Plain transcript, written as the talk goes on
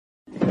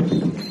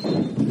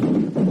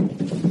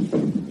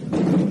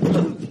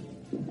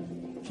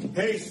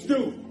Hey,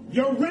 Stu,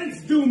 your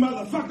rent's due,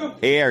 motherfucker.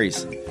 Hey,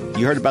 Aries,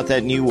 you heard about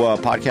that new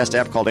podcast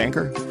app called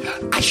Anchor?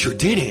 I sure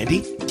did,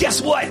 Andy.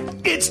 Guess what?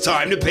 It's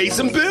time to pay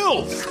some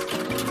bills.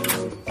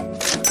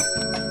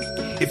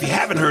 If you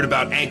haven't heard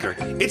about Anchor,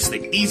 it's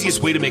the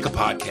easiest way to make a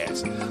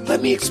podcast.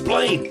 Let me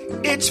explain.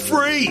 It's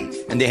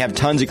free. And they have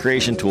tons of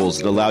creation tools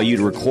that allow you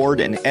to record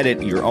and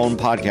edit your own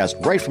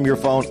podcast right from your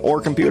phone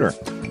or computer.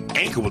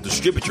 Anchor will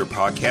distribute your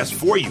podcast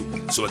for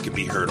you so it can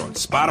be heard on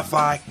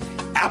Spotify,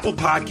 Apple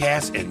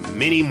Podcasts, and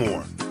many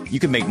more. You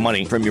can make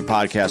money from your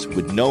podcast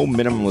with no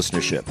minimum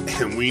listenership.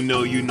 And we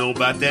know you know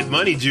about that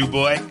money, Jew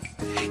boy.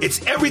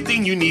 It's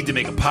everything you need to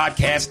make a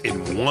podcast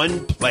in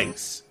one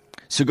place.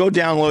 So go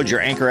download your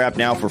Anchor app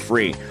now for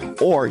free,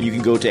 or you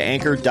can go to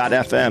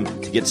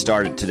anchor.fm to get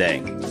started today.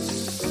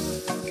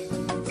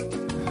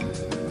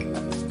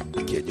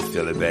 Can you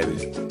feel it, baby?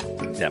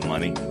 That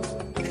money?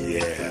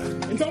 Yeah.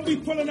 And don't be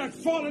pulling that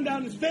falling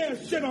down the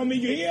stairs shit on me,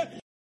 you hear?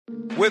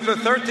 With the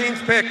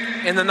 13th pick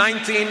in the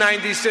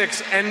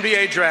 1996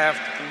 NBA Draft,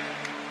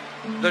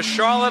 the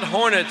Charlotte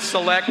Hornets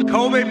select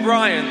Kobe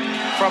Bryant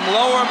from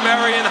Lower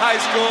Merion High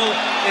School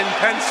in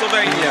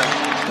Pennsylvania.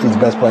 He's the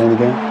best player in the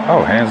game?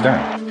 Oh, hands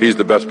down. He's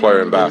the best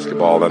player in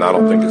basketball, and I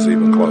don't think it's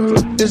even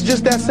close. It's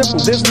just that simple.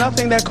 There's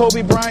nothing that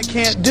Kobe Bryant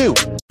can't do.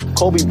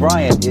 Kobe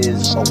Bryant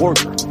is a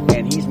worker,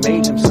 and he's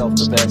made himself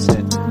the best.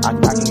 And I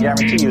can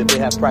guarantee you, if they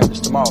have practice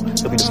tomorrow,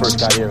 he'll be the first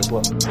guy there as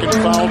well. In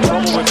foul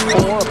trouble with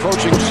 4,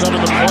 approaching 7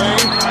 to play.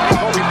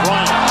 Kobe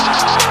Bryant.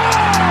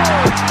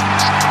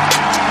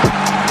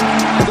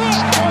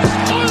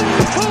 That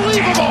was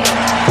unbelievable.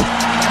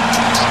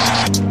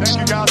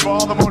 Thank you guys for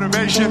all the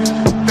motivation.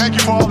 Thank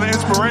you for all the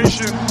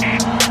inspiration.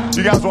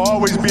 You guys will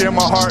always be in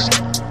my heart.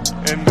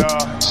 And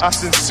I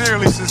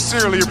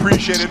sincerely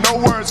appreciate it. No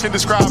words can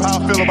describe how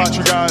I feel about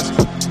you guys.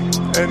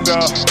 And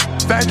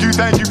thank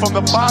you from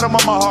the bottom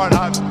of my heart.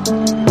 God,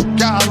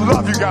 I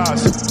love you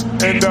guys.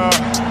 And I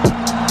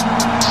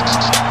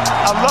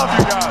love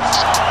you guys.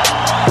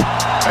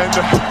 And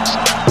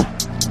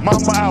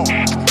Mamba out.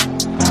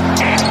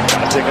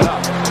 Gotta pick it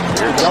up.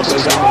 Here's Are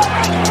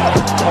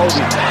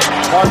you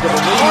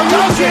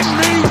kidding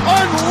me?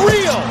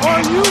 Unreal!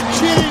 Are you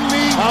kidding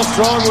me? How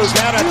strong was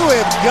that? You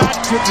have got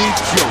to be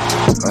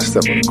joking. I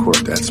step on the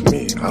court, that's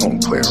me. I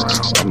don't play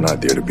around. I'm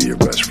not there to be your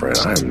best friend.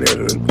 I am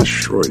there to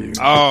destroy you.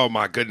 Oh,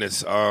 my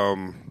goodness.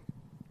 I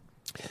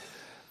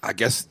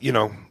guess,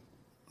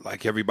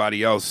 like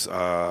everybody else,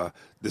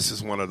 this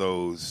is one of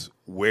those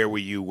where were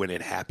you when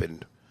it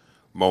happened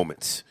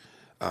moments.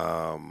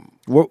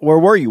 Where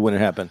were you when it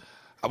happened?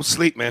 I was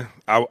asleep, man.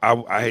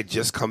 I had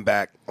just come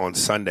back on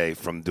Sunday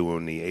from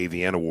doing the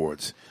AVN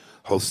Awards,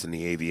 hosting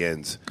the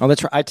AVNs. Oh,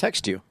 that's right. I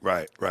text you.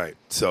 Right.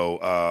 So,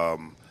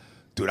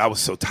 dude, I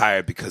was so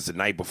tired because the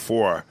night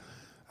before,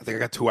 I think I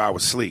got 2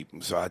 hours sleep.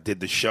 So I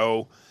did the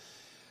show,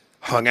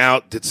 hung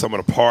out, did some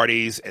of the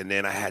parties, and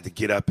then I had to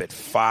get up at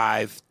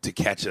 5 to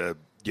catch a,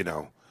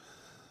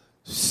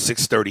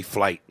 6:30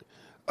 flight.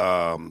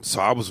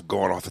 So I was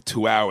going off for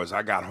 2 hours.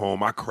 I got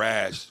home, I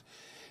crashed,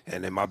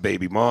 and then my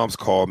baby moms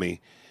called me.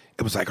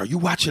 It was like, are you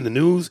watching the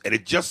news? And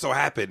it just so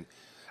happened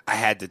I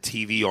had the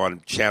TV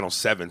on Channel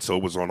 7, so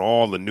it was on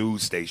all the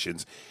news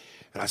stations.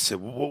 And I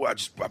said, well, I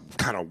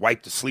kind of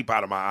wiped the sleep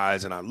out of my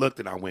eyes, and I looked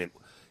and I went,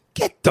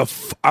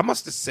 I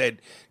must have said,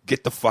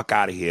 get the fuck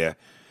out of here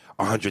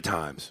 100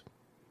 times.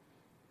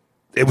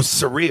 It was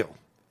surreal.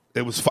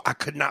 I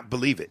could not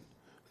believe it.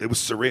 It was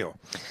surreal.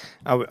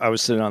 I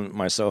was sitting on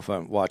my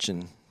sofa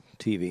watching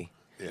TV.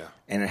 Yeah.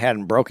 And it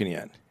hadn't broken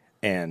yet.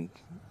 And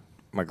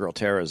my girl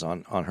Tara's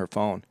on her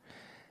phone.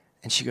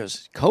 And she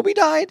goes, Kobe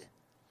died?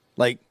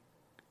 Like,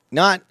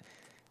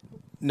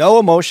 no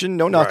emotion,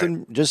 no nothing.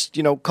 Right. Just,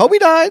 Kobe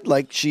died?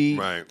 Like,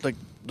 right.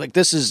 like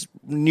this is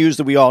news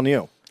that we all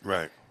knew.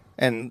 Right.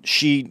 And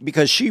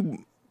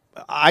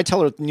I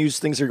tell her news,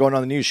 things are going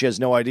on in the news. She has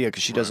no idea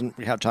because she doesn't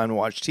have time to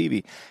watch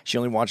TV. She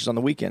only watches on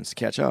the weekends to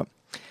catch up.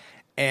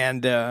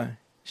 And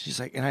she's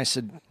like, and I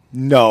said,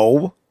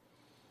 no.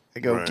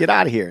 I go, get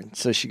out of here.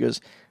 So she goes,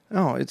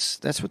 oh,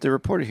 that's what they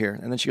reported here.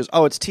 And then she goes,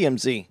 oh, it's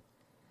TMZ.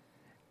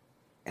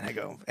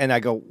 And I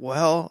go,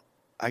 well,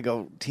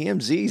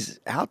 TMZ's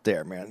out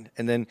there, man.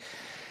 And then,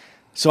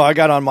 so I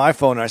got on my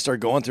phone and I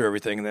started going through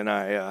everything. And then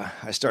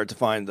I started to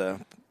find the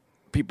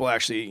people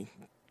actually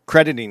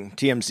crediting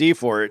TMZ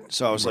for it.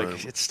 So I was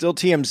like, it's still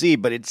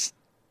TMZ, but it's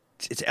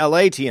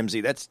LA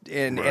TMZ.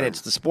 And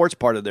it's the sports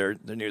part of their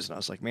news. And I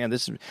was like, man, I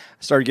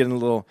started getting a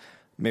little,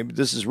 maybe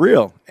this is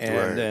real.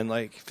 And then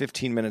like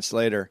 15 minutes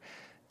later,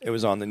 it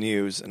was on the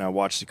news and I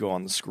watched it go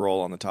on the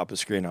scroll on the top of the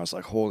screen. And I was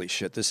like, holy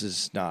shit, this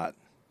is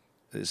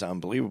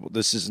unbelievable.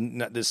 This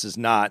is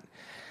not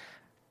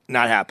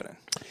happening.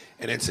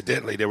 And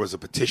incidentally, there was a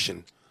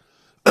petition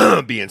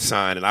being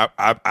signed, and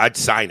I'd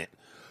sign it,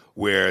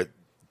 where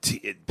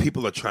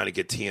people are trying to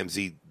get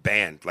TMZ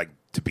banned, like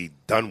to be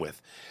done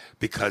with,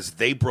 because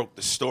they broke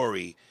the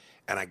story,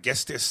 and I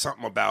guess there's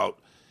something about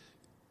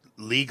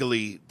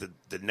legally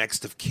the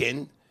next of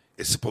kin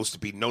is supposed to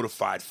be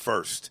notified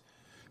first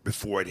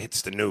before it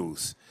hits the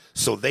news.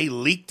 So they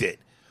leaked it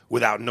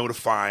without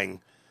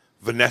notifying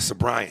Vanessa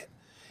Bryant.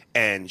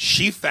 and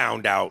she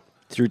found out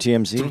through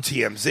TMZ. Through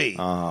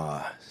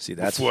TMZ. See,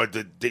 that's before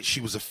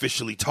she was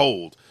officially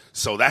told.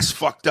 So that's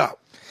fucked up.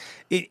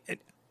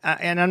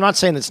 And I'm not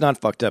saying it's not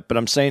fucked up, but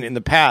I'm saying in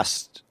the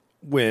past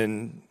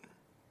when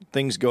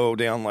things go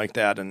down like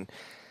that, and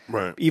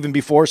right. even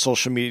before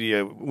social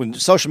media, when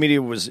social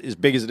media was as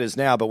big as it is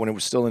now, but when it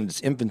was still in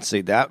its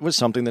infancy, that was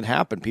something that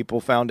happened.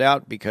 People found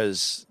out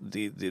because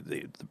the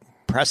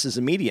press is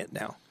immediate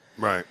now.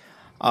 Right.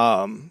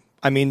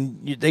 I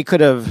mean, they could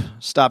have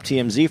stopped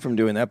TMZ from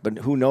doing that, but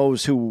who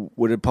knows who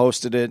would have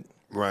posted it.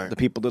 Right. The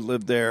people that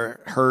lived there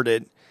heard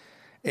it.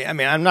 I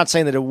mean, I'm not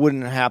saying that it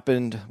wouldn't have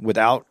happened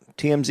without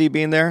TMZ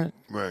being there.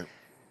 Right.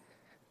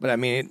 But, I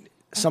mean,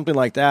 something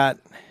like that,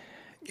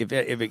 if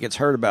it gets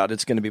heard about,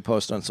 it's going to be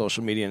posted on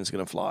social media and it's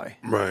going to fly.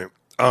 Right.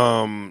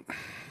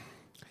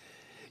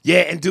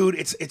 Yeah, and, dude,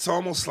 it's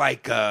almost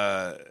like,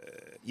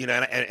 you know,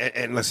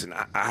 and listen,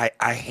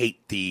 I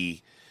hate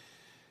this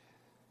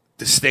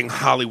thing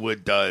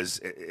Hollywood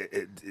does,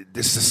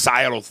 this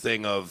societal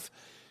thing of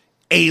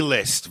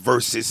A-list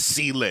versus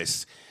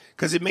C-list,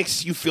 because it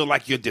makes you feel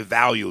like you're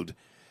devalued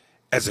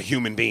as a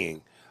human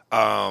being.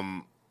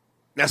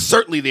 Now,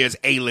 certainly there's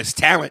A-list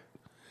talent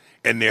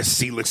and there's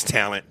C-list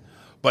talent,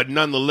 but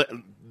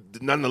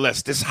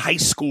nonetheless, this high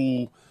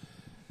school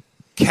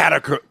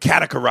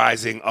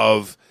categorizing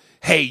of,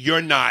 hey,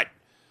 you're not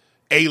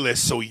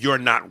A-list, so you're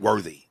not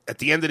worthy. At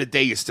the end of the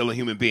day, you're still a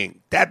human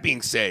being. That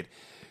being said,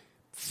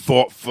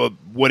 for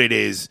what it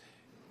is,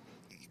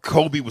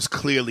 Kobe was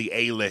clearly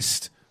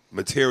A-list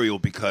material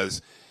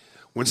because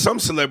when some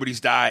celebrities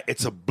die,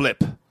 it's a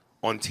blip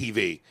on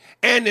TV.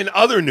 And in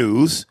other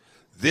news,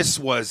 this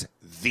was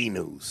the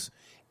news.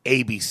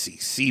 ABC,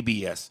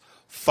 CBS,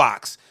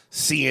 Fox,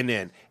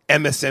 CNN,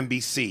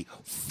 MSNBC,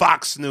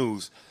 Fox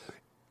News,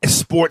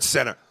 Sports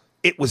Center.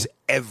 It was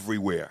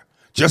everywhere.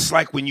 Just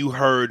like when you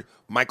heard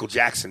Michael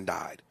Jackson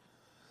died.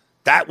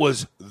 That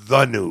was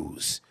the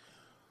news.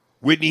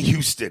 Whitney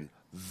Houston,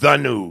 the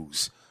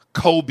news.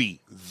 Kobe,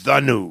 the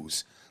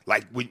news.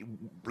 Like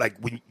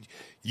when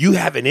you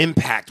have an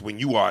impact when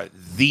you are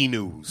the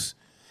news.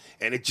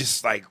 And it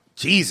just like,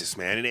 Jesus,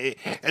 man.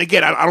 And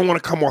again, I don't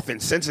want to come off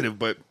insensitive,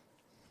 but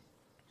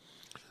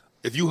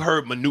if you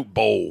heard Manute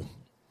Bol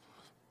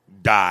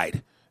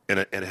died in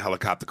a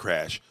helicopter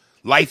crash,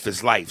 life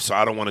is life, so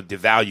I don't want to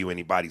devalue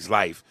anybody's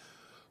life.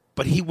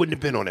 But he wouldn't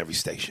have been on every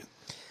station.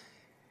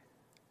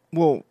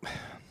 Well,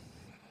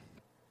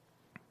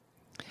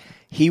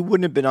 he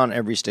wouldn't have been on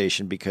every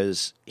station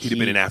because he'd have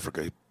been in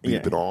Africa. He'd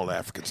have been on all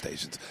African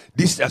stations.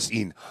 This as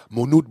in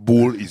Manute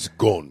Bol is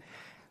gone.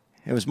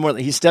 It was more.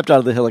 He stepped out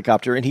of the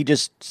helicopter and he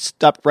just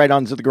stepped right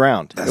onto the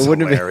ground. That's it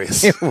wouldn't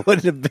hilarious. Have been, it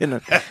wouldn't have been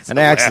an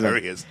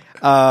accident.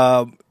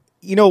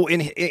 You know,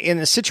 in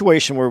a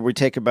situation where we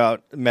take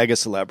about mega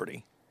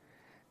celebrity,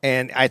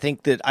 and I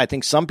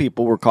think some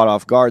people were caught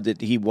off guard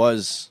that he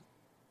was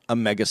a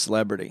mega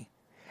celebrity,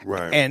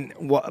 right?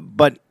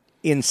 But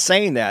in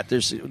saying that,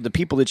 there's the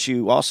people that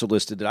you also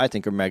listed that I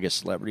think are mega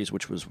celebrities,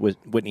 which was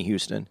Whitney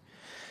Houston,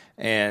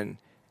 and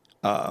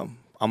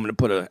I'm going to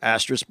put an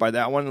asterisk by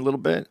that one a little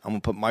bit. I'm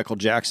going to put Michael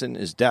Jackson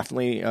is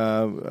definitely.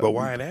 But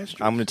why an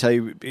asterisk? I'm going to tell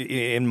you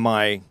in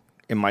my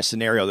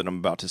scenario that I'm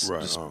about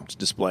to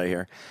display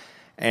here,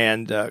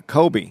 and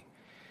Kobe.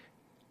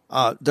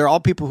 They're all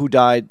people who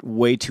died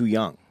way too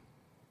young,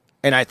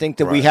 and I think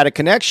that we had a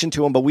connection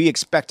to them, but we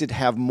expected to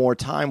have more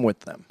time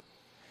with them.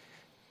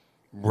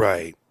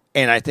 Right.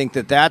 And I think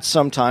that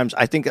sometimes,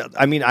 I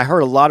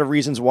heard a lot of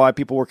reasons why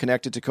people were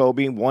connected to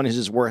Kobe. One is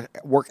his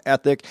work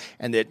ethic,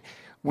 and that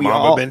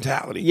Mamba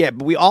mentality. Yeah,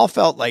 but we all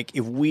felt like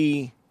if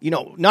we,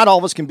 not all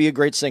of us can be a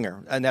great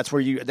singer, and that's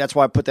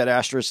why I put that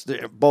asterisk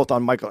both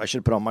on Michael. I should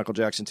have put on Michael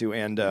Jackson too,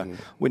 and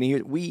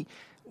Whitney.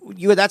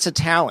 That's a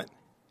talent,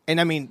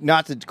 and I mean,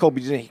 not that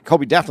Kobe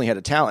definitely had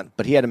a talent,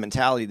 but he had a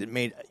mentality that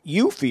made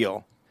you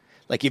feel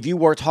like if you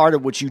worked hard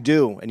at what you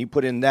do and you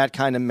put in that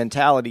kind of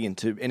mentality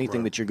into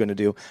anything that you're going to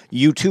do,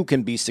 you too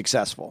can be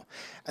successful.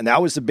 And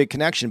that was the big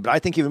connection. But I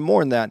think even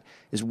more than that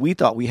is we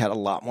thought we had a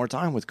lot more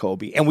time with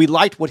Kobe, and we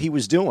liked what he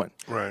was doing.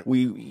 Right.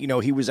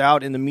 He was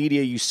out in the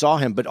media. You saw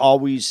him, but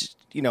always,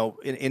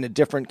 in a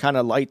different kind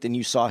of light than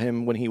you saw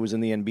him when he was in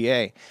the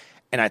NBA.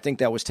 And I think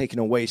that was taken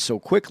away so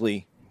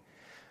quickly.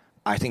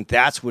 I think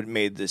that's what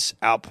made this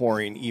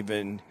outpouring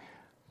even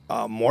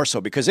more so,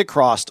 because it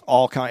crossed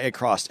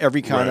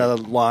every kind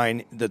of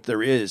line that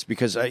there is.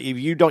 Because if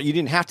you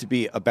didn't have to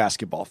be a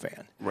basketball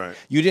fan, right?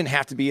 You didn't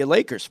have to be a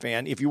Lakers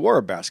fan if you were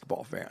a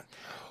basketball fan.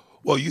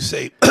 Well, you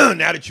say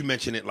now that you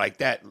mention it like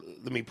that,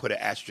 let me put an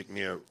asterisk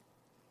near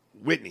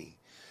Whitney,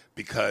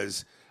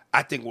 because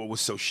I think what was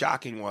so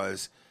shocking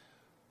was,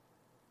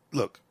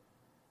 look,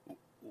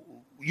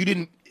 you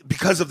didn't,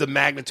 because of the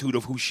magnitude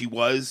of who she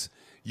was,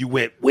 you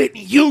went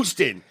Whitney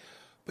Houston.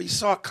 But you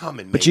saw it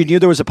coming. Maybe. But you knew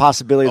there was a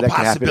possibility that could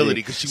happen. A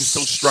possibility, because she was so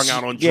strung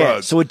out on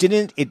drugs. So it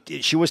didn't.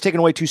 She was taken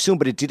away too soon,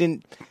 but it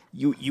didn't.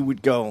 You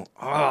would go,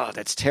 oh,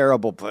 that's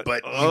terrible. But we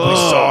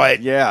saw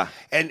it. Yeah.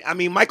 And I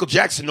mean, Michael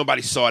Jackson,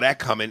 nobody saw that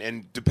coming.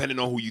 And depending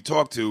on who you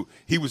talk to,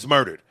 he was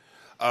murdered.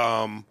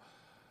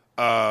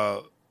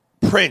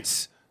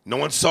 Prince, No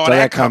one saw So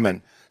that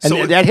coming. And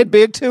So that hit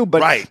big too.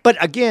 But Right.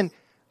 But again,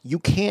 you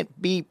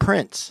can't be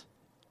Prince.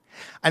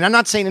 And I'm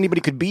not saying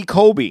anybody could be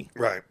Kobe.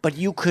 Right. But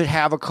you could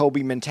have a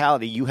Kobe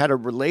mentality. You had a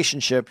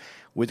relationship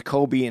with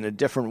Kobe in a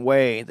different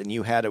way than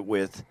you had it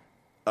with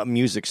a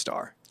music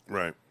star.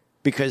 Right.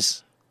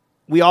 Because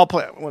we all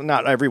play, well,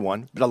 not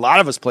everyone, but a lot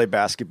of us play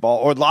basketball,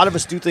 or a lot of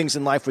us do things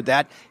in life with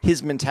that,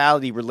 his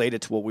mentality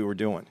related to what we were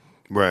doing.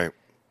 Right.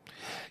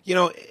 You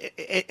know,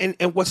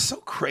 and what's so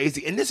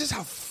crazy, and this is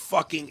how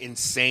fucking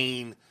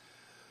insane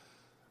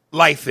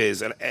life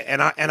is, and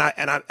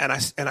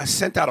I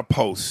sent out a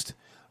post,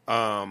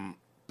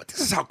 but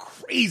this is how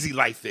crazy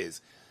life is.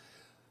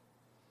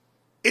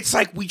 It's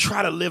like we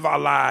try to live our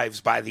lives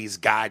by these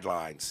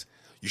guidelines.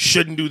 You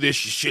shouldn't do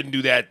this, you shouldn't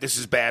do that, this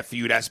is bad for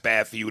you, that's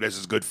bad for you, this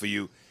is good for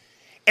you.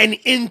 And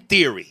in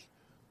theory,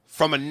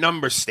 from a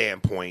number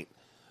standpoint,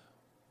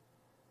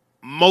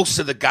 most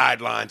of the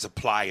guidelines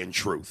apply in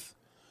truth.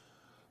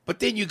 But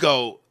then you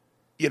go,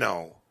 you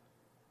know,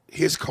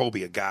 here's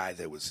Kobe, a guy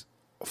that was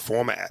a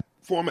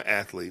former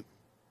athlete.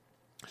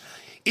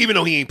 Even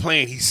though he ain't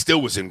playing, he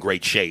still was in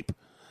great shape.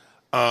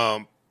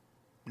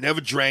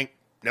 Never drank,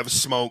 never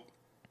smoked.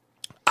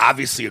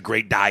 Obviously a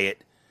great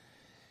diet.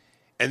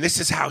 And this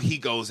is how he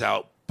goes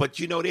out. But,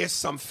 you know, there's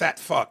some fat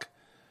fuck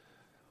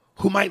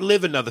who might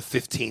live another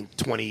 15,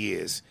 20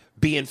 years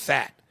being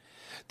fat.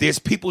 There's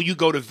people, you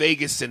go to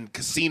Vegas and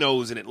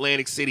casinos in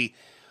Atlantic City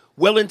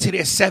well into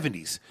their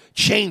 70s,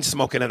 chain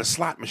smoking at a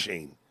slot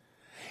machine.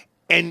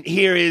 And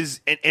here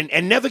is,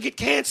 and never get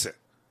cancer.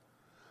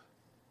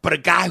 But a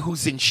guy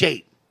who's in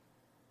shape,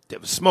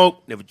 never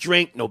smoke, never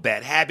drink, no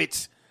bad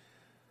habits.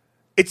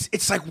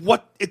 It's like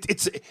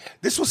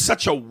this was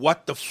such a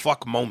what the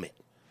fuck moment.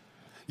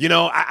 You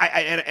know,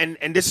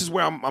 and this is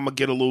where I'm gonna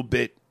get a little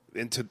bit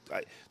into.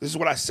 This is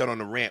what I said on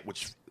the rant,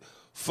 which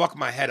fucked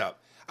my head up.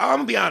 I'm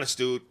gonna be honest,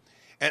 dude.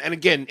 And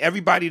again,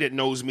 everybody that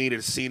knows me, that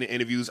has seen the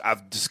interviews,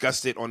 I've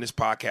discussed it on this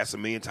podcast a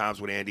million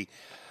times with Andy,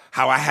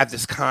 how I have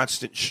this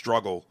constant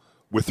struggle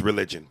with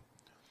religion.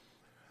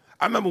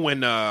 I remember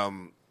when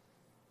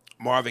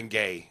Marvin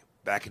Gaye,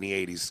 back in the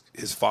 80s,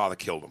 his father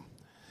killed him.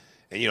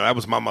 And, you know, that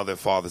was my mother and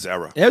father's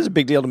era. Yeah, it was a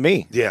big deal to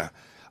me. Yeah.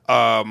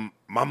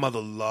 My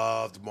mother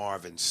loved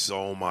Marvin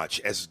so much,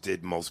 as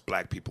did most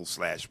black people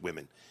 /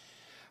 women.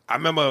 I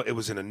remember it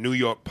was in a New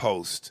York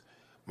Post.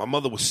 My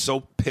mother was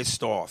so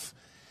pissed off.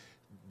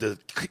 The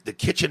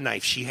kitchen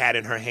knife she had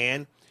in her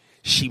hand,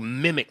 she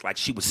mimicked like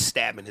she was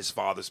stabbing his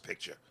father's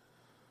picture.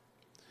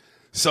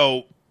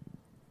 So,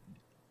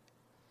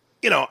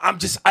 you know,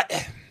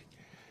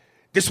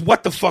 this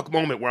what the fuck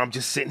moment where I'm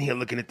just sitting here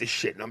looking at this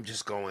shit and I'm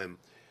just going,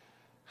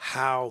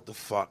 how the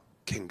fuck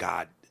can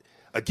God,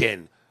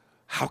 again,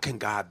 how can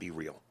God be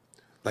real?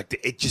 Like,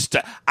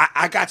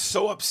 I got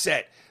so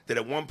upset that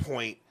at one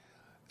point,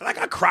 like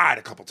I cried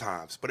a couple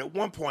times, but at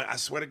one point, I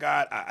swear to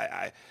God,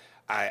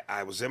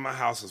 I was in my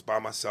house, I was by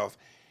myself,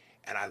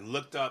 and I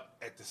looked up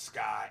at the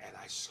sky and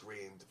I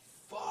screamed,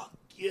 fuck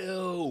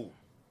you.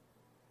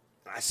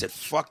 I said,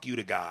 fuck you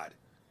to God.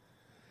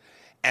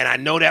 And I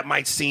know that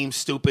might seem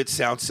stupid,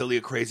 sound silly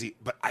or crazy,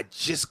 but I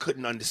just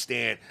couldn't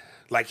understand.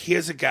 Like,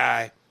 here's a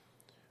guy,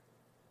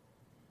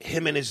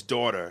 him and his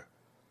daughter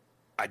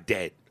are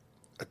dead.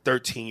 A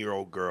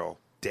 13-year-old girl,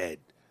 dead.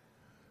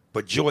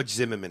 But George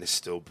Zimmerman is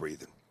still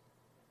breathing.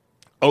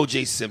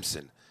 O.J.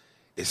 Simpson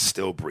is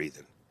still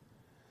breathing.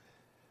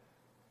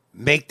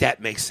 Make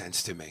that make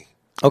sense to me.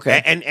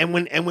 Okay. And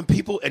when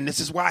people, and this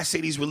is why I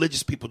say these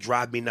religious people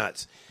drive me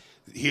nuts.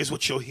 Here's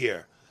what you'll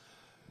hear.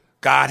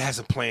 God has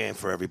a plan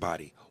for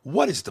everybody.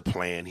 What is the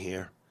plan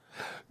here?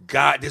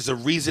 God, there's a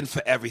reason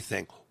for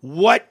everything.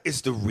 What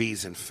is the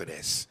reason for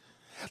this?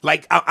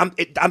 Like,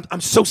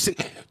 I'm so sick.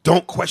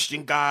 Don't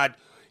question God.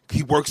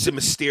 He works in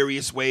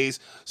mysterious ways.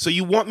 So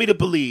you want me to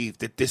believe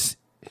that this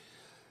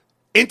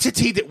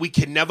entity that we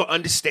can never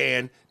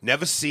understand,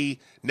 never see,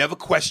 never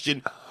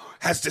question,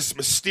 has this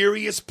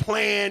mysterious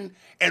plan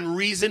and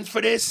reason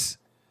for this?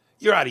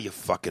 You're out of your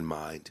fucking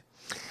mind.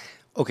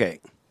 Okay.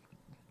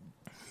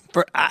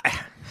 I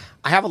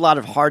have a lot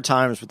of hard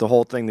times with the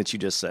whole thing that you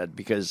just said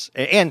because,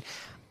 and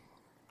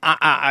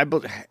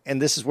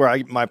this is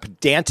where my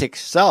pedantic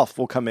self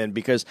will come in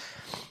because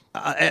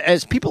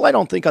as people I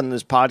don't think on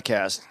this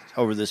podcast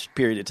over this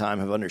period of time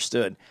have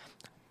understood,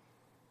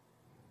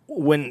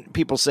 when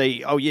people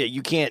say, oh yeah,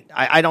 you can't,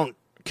 I don't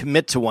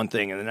commit to one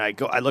thing and then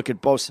I look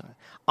at both sides.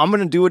 I'm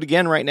going to do it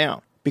again right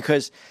now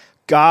because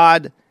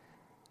God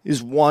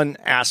is one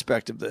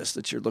aspect of this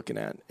that you're looking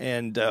at.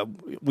 And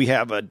we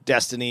have a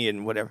destiny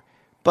and whatever.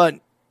 But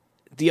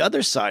the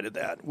other side of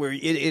that, where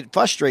it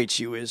frustrates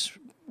you is,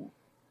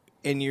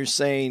 and you're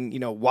saying, you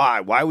know,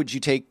 why? Why would you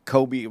take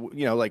Kobe? You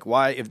know, like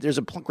why? If there's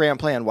a grand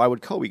plan, why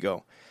would Kobe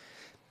go?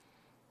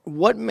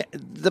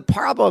 The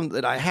problem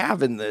that I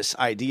have in this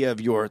idea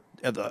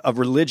of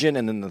religion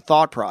and in the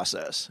thought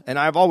process, and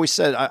I've always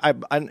said,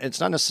 it's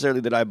not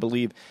necessarily that I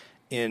believe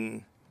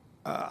in,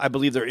 I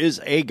believe there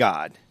is a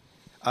God.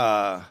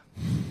 I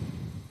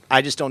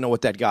just don't know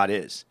what that God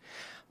is.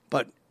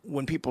 But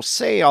when people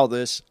say all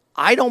this,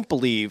 I don't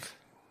believe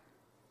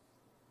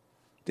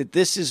that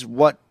this is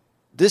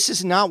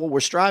not what we're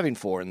striving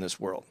for in this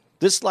world.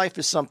 This life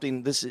is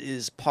something, this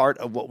is part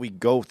of what we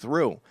go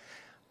through.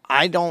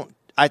 I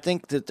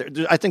think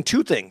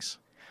two things.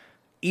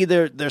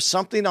 Either there's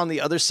something on the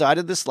other side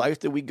of this life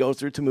that we go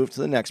through to move to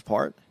the next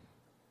part,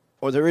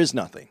 or there is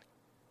nothing.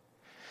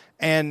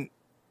 And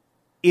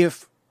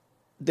if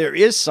there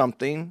is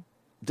something,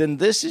 then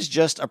this is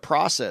just a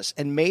process.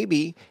 And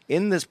maybe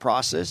in this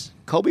process,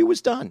 Kobe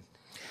was done.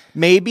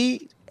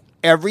 Maybe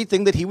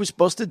everything that he was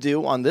supposed to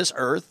do on this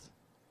earth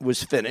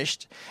was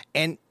finished,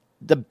 and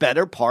the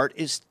better part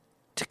is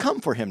to come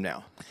for him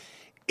now.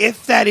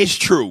 If that is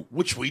true,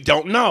 which we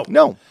don't know.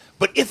 No.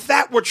 But if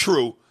that were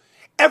true,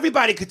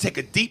 everybody could take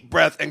a deep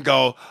breath and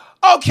go,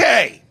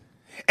 okay.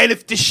 And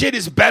if the shit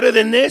is better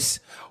than this,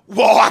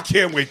 well, I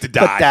can't wait to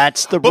die. But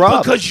that's the rub.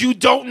 rub. Because you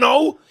don't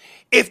know,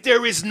 if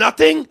there is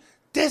nothing,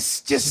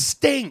 this just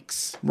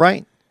stinks.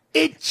 Right.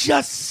 It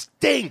just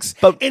stinks.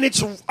 And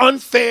it's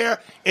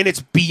unfair, and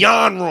it's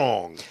beyond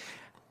wrong.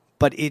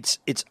 But it's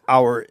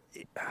our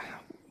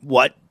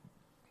what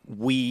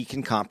we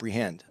can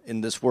comprehend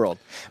in this world.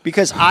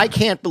 Because I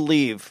can't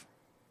believe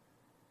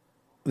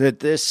that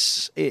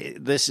this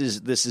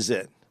is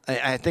it.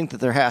 I think that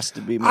there has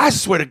to be more. I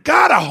swear to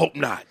God, I hope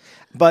not.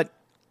 But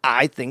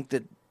I think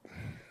that,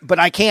 but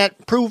I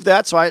can't prove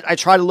that, so I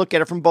try to look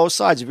at it from both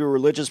sides. If you're a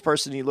religious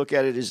person, you look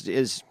at it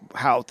as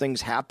how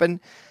things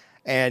happen,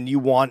 and you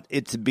want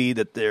it to be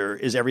that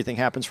everything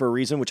happens for a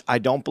reason, which I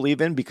don't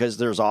believe in, because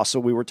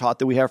we were taught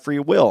that we have free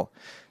will.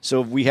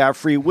 So if we have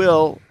free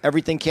will,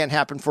 everything can't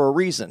happen for a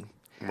reason.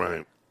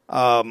 Right.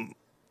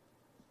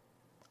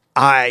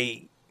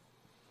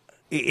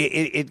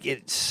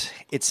 It's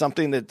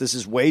something that this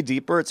is way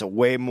deeper. It's a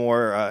way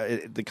more,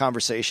 the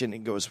conversation,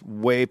 it goes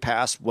way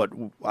past what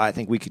I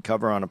think we could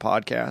cover on a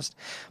podcast.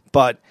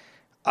 But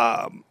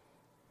I'm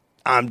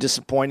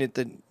disappointed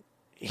that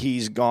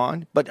he's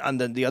gone. But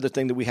the other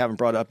thing that we haven't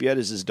brought up yet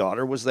is his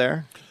daughter was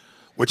there.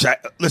 Which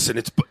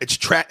it's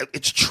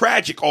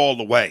tragic all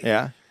the way.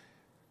 Yeah.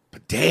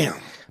 But damn.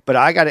 But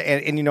I got to,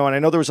 and I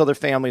know there was other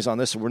families on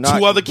this. So we're not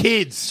 2 other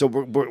kids. So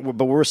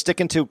we're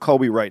sticking to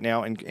Kobe right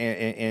now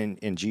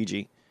and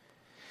Gigi.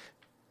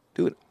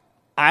 Dude,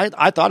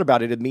 I thought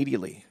about it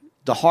immediately.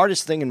 The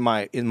hardest thing in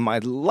my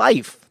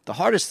life,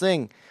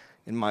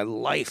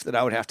 that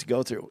I would have to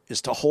go through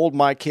is to hold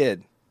my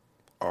kid.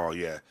 Oh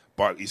yeah,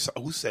 Bart.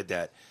 Who said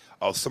that?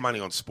 Oh, somebody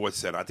on Sports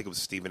said. I think it was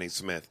Stephen A.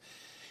 Smith.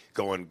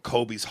 Going,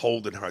 Kobe's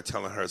holding her,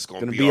 telling her it's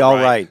going to be all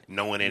right,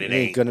 knowing it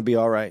ain't going to be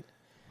all right.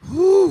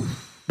 Whew.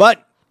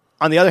 But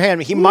on the other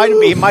hand, he might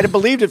have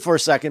believed it for a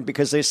second,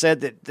 because they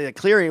said that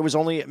clearly it was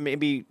only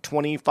maybe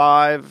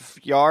 25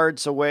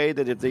 yards away,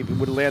 that if they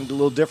would have landed a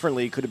little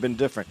differently, it could have been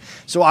different.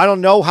 So I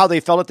don't know how they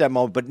felt at that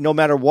moment, but no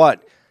matter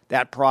what,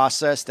 that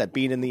process, that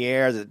being in the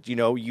air, that you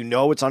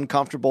know it's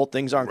uncomfortable,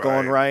 things aren't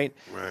going right,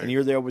 and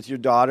you're there with your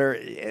daughter,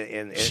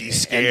 and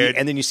she's scared,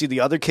 and then you see the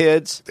other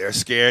kids. They're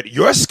scared.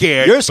 You're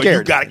scared.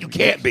 But you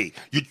can't be.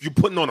 You're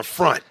putting on a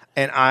front.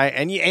 And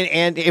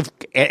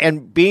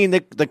being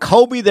the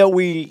Kobe that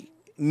we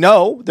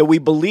know, that we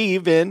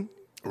believe in,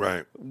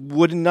 right,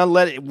 wouldn't have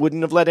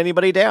let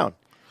anybody down.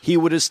 He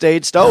would have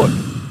stayed stoic.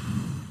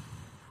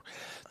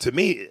 To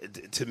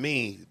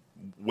me,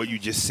 what you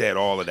just said,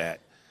 all of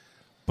that.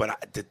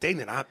 But the thing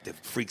that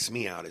freaks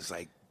me out is,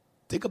 like,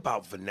 think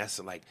about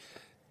Vanessa, like,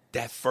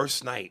 that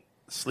first night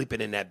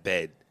sleeping in that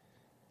bed,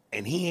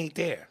 and he ain't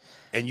there,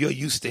 and you're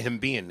used to him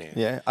being there.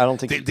 Yeah, I don't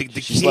think the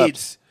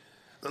kids.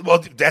 Slept.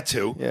 Well, that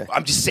too. Yeah.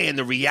 I'm just saying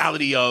the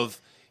reality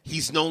of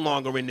he's no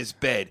longer in this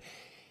bed.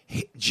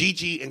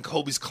 Gigi and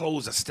Kobe's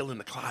clothes are still in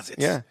the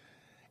closets. Yeah,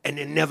 and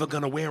they're never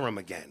gonna wear them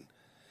again.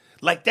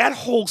 Like, that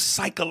whole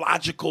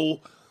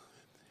psychological.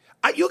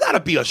 You got to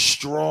be a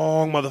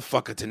strong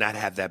motherfucker to not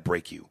have that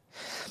break you.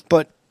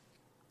 But,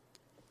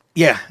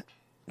 yeah,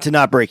 to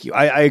not break you.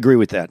 I agree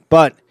with that.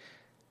 But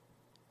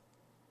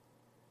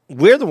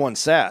we're the ones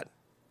sad.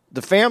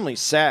 The family's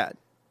sad.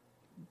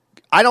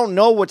 I don't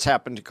know what's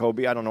happened to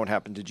Kobe. I don't know what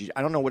happened to Gigi.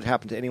 I don't know what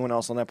happened to anyone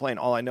else on that plane.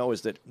 All I know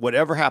is that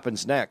whatever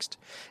happens next,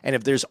 and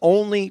if there's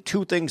only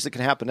 2 things that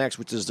can happen next,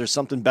 which is there's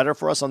something better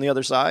for us on the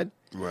other side,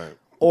 right,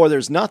 or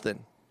there's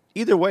nothing.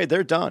 Either way,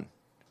 they're done.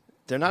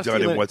 They're not done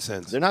feeling, in what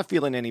sense? They're not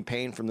feeling any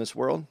pain from this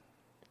world.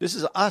 This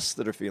is us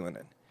that are feeling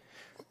it.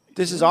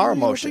 This is our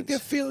emotions.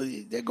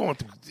 They're going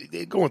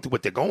through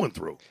what they're going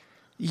through.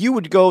 You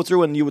would go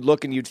through and you would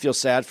look and you'd feel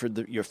sad for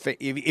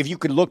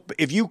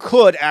if you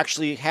could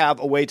actually have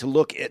a way to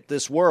look at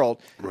this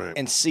world, right,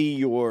 and see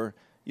your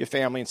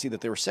family and see that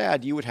they were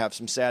sad, you would have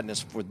some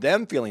sadness for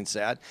them feeling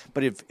sad.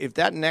 But if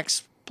that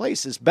next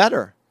place is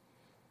better,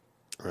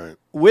 right,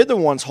 we're the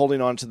ones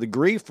holding on to the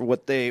grief for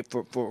what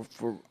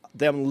for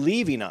them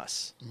leaving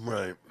us.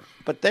 Right.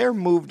 But if they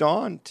moved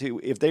on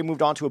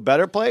to a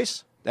better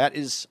place, that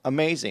is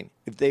amazing.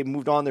 If they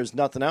moved on, there's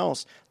nothing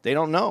else, they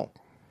don't know.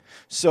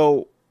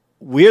 So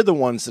we're the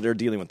ones that are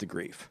dealing with the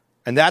grief.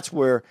 And that's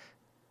where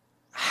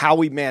how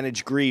we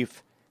manage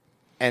grief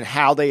and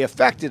how they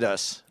affected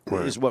us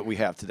is what we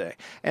have today.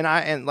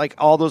 And like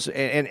all those,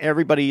 and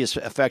everybody is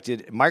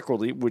affected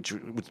microly, which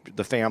with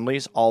the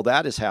families, all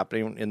that is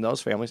happening in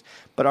those families.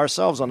 But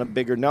ourselves, on a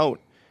bigger note,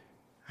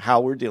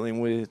 how we're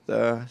dealing with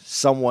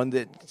someone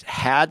that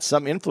had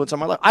some influence on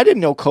my life. I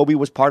didn't know Kobe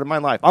was part of my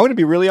life. I'm going to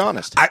be really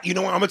honest. You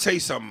know what? I'm going to tell you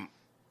something.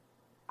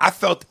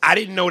 I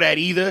didn't know that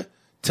either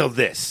till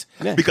this.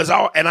 Yeah. Because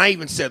I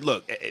even said,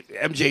 look,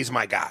 MJ's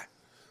my guy.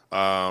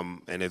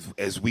 And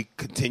as we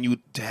continue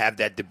to have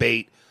that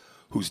debate,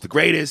 who's the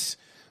greatest?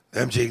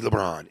 MJ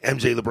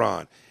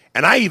LeBron.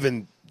 And I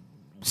even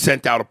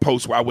sent out a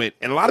post where I went,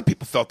 and a lot of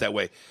people felt that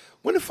way.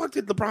 When the fuck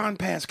did LeBron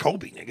pass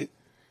Kobe, nigga?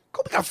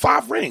 Kobe got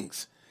 5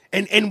 rings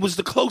and was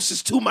the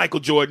closest to Michael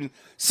Jordan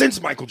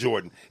since Michael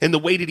Jordan in the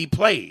way that he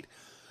played.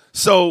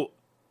 So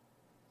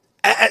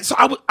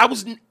I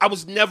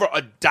was never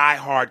a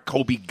diehard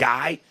Kobe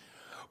guy,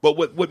 but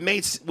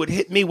what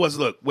hit me was,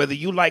 look, whether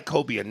you like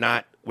Kobe or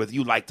not, whether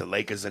you like the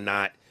Lakers or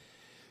not,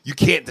 you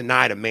can't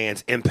deny the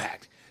man's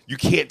impact. You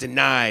can't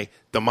deny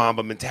the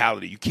Mamba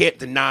mentality. You can't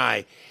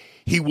deny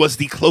he was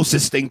the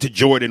closest thing to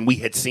Jordan we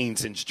had seen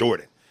since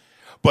Jordan.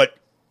 But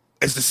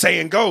as the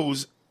saying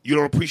goes, you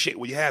don't appreciate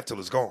what you have till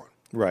it's gone.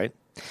 Right.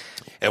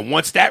 And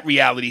once that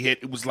reality hit,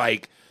 it was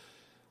like,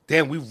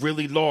 damn, we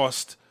really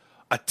lost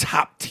a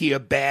top-tier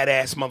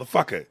badass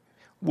motherfucker.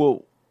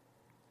 Well,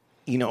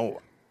 you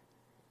know,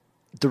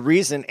 the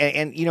reason,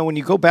 and you know, when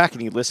you go back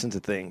and you listen to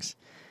things,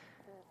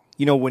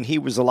 you know, when he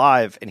was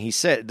alive, and he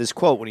said this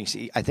quote when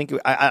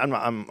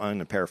I'm going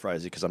to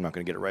paraphrase it because I'm not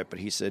going to get it right, but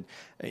he said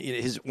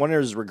one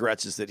of his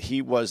regrets is that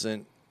he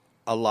wasn't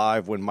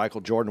alive when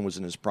Michael Jordan was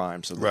in his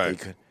prime, so that they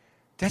could.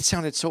 That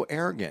sounded so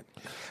arrogant,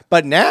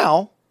 but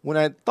now when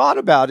I thought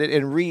about it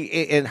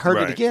and heard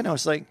it again, I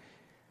was like,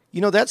 you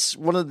know, that's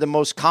one of the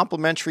most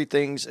complimentary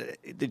things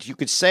that you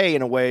could say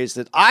in a way is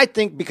that I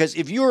think, because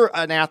if you're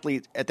an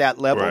athlete at that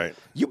level,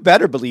 you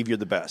better believe you're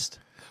the best.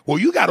 Well,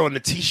 you got on the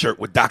T-shirt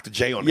with Dr.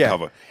 J on the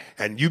cover,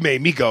 and you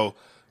made me go,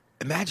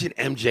 imagine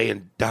MJ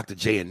and Dr.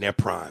 J in their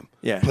prime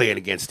playing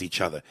against each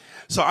other.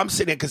 So I'm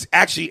sitting there, because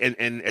actually,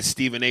 and as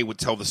Stephen A. would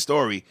tell the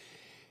story,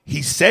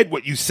 he said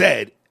what you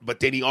said, but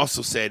then he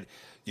also said,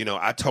 you know,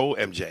 I told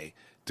MJ,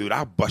 dude,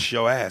 I'll bust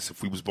your ass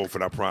if we was both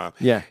in our prime.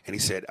 Yeah. And he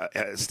said,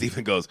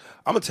 Stephen goes,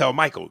 I'm going to tell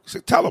Michael. He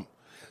said, tell him.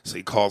 So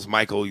he calls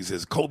Michael. He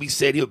says, Kobe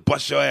said he'll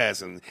bust your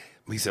ass. And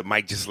he said,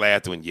 Mike just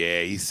laughed and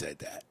yeah, he said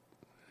that.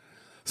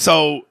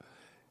 So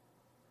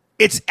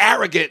it's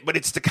arrogant, but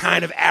it's the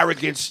kind of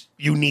arrogance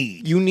you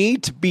need. You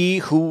need to be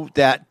who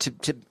that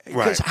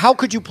because how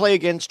could you play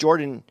against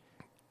Jordan?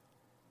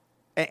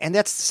 And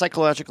that's the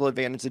psychological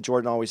advantage that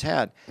Jordan always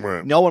had.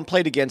 Right. No one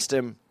played against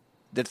him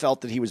that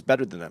felt that he was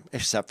better than him,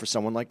 except for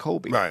someone like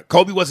Kobe. Right.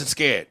 Kobe wasn't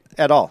scared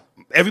at all.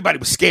 Everybody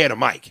was scared of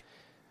Mike.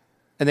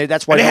 And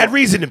that's why they had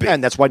reason to be.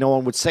 And that's why no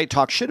one would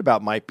talk shit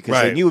about Mike,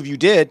 because they knew if you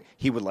did,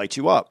 he would light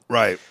you up.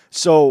 Right.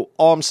 So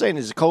all I'm saying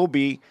is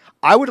Kobe,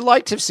 I would have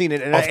liked to have seen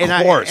it. And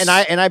of course.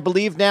 I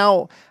believe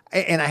now,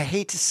 and I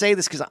hate to say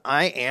this because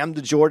I am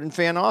the Jordan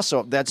fan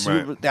also. That's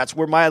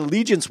where my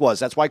allegiance was.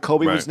 That's why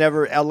Kobe was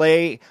never,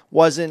 LA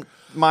wasn't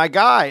my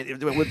guy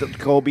with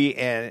Kobe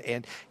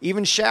and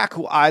even Shaq,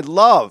 who I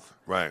love.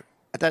 Right.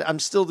 I'm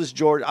still this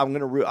Jordan.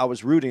 I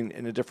was rooting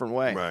in a different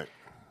way. Right.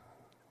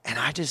 And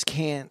I just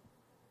can't.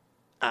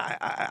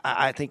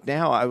 I think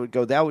now I would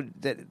go.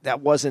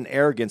 That wasn't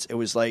arrogance. It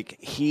was like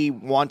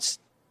to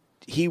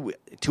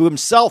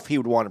himself he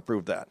would want to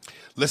prove that.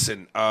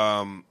 Listen,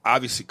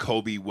 obviously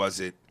Kobe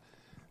wasn't.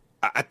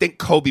 I think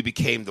Kobe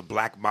became the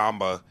Black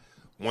Mamba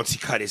once he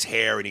cut his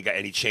hair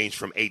and he changed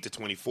from 8 to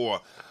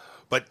 24.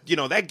 But, you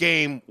know, that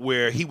game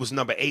where he was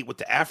number 8 with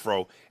the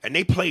afro, and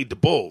they played the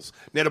Bulls.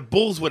 Now, the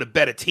Bulls were the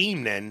better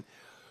team then.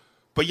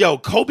 But,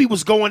 Kobe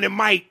was going at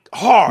Mike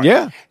hard.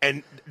 Yeah.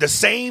 And the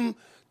same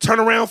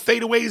turnaround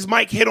fadeaways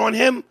Mike hit on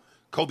him,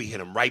 Kobe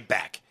hit him right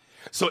back.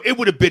 So it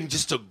would have been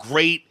just a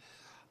great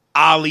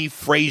Ali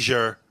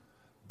Frazier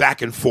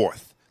back and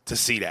forth to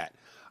see that.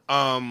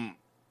 Let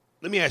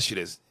me ask you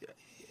this.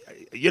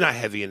 You're not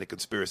heavy into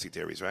conspiracy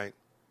theories, right?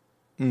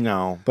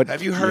 No. But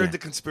have you heard the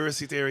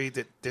conspiracy theory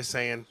that they're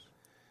saying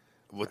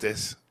with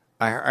this?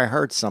 I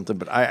heard something,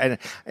 but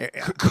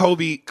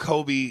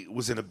Kobe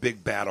was in a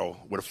big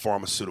battle with a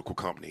pharmaceutical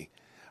company,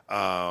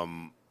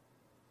 and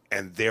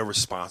they're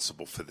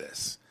responsible for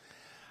this.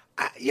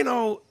 I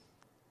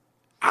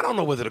don't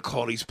know whether to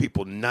call these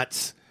people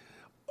nuts,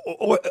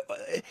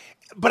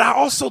 but I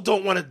also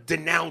don't want to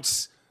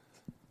denounce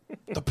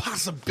the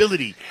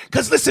possibility.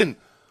 Because listen,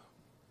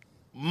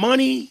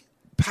 money,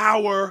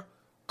 power,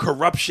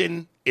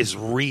 corruption is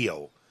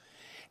real.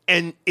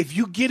 And if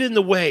you get in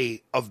the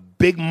way of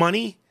big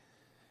money,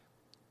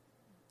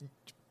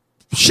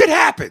 shit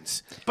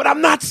happens. But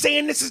I'm not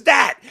saying this is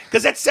that,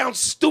 because that sounds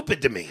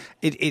stupid to me.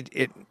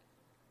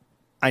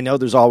 I know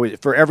there's always,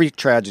 for every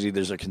tragedy,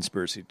 there's a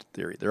conspiracy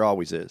theory. There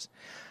always is.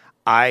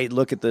 I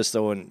look at this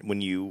though, and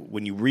when you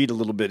read a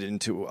little bit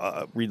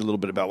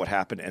about what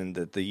happened, and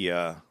that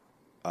the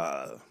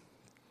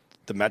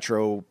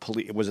Metro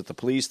police, was it the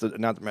police?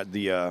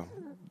 The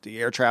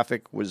air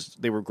traffic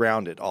they were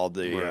grounded. All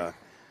the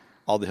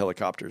all the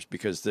helicopters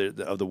because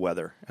of the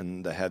weather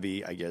and the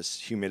heavy, I guess,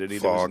 humidity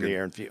that was in the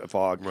air and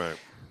fog. Right.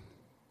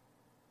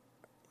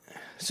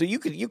 So you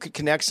could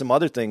connect some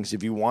other things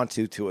if you want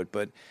to it,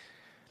 but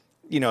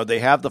they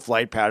have the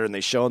flight pattern. They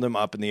show them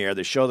up in the air.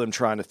 They show them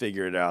trying to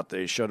figure it out.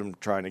 They show them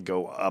trying to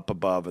go up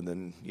above, and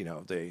then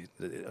they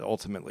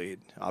ultimately,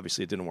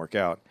 obviously, it didn't work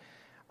out.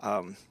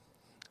 I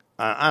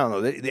don't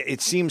know.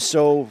 It seems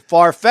so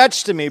far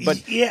fetched to me,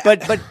 but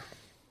but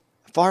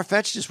far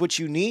fetched is what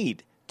you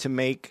need to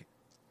make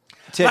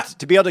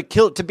to be able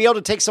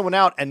to take someone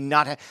out and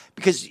not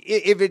because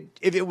if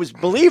it was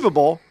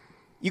believable,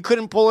 you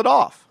couldn't pull it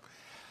off.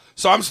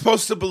 So I'm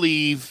supposed to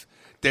believe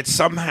that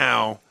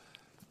somehow,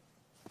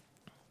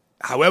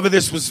 however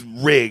this was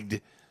rigged,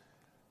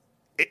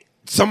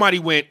 somebody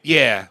went,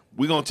 yeah,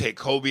 we're going to take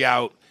Kobe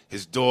out,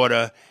 his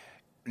daughter,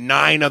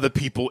 9 other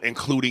people,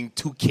 including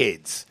 2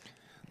 kids.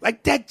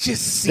 Like, that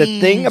just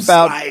seems come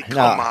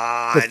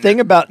on. The thing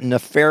about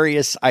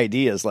nefarious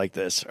ideas like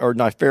this, or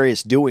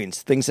nefarious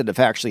doings, things that have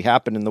actually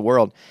happened in the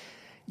world,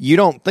 you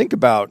don't think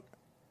about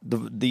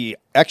the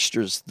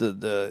extras,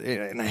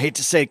 and I hate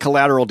to say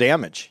collateral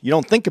damage. You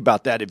don't think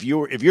about that if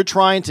you're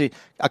trying to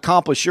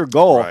accomplish your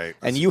goal,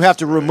 and you have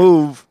to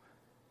remove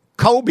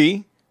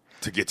Kobe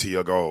to get to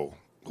your goal.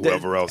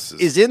 Whoever else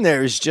is in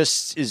there is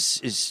just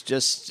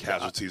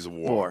casualties of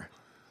war.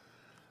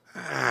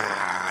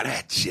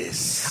 That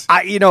just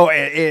I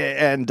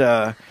don't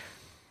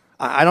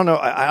know.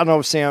 I don't know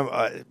if Sam,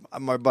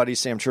 my buddy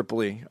Sam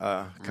Tripoli,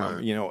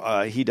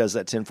 he does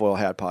that Tinfoil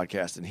Hat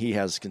podcast, and he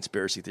has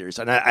conspiracy theories,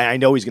 and I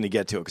know he's going to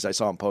get to it because I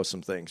saw him post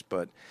some things,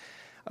 but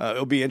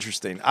it'll be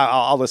interesting.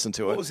 I'll listen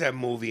to it. What was that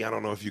movie? I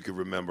don't know if you can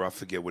remember. I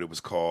forget what it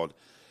was called,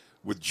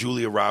 with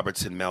Julia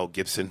Roberts and Mel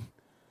Gibson,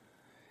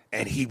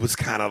 and he was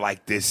kind of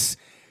like this.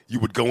 He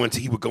would go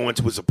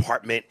into his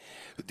apartment.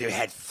 They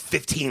had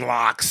 15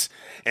 locks,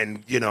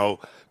 and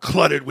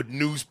cluttered with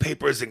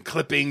newspapers and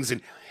clippings.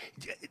 And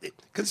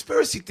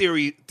conspiracy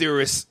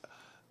theorists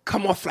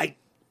come off like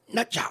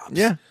nut jobs.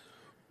 Yeah,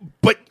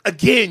 but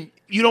again,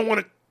 you don't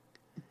want to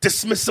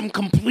dismiss them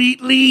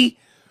completely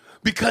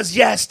because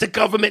yes, the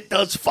government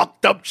does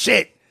fucked up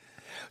shit.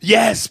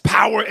 Yes,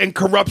 power and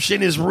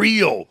corruption is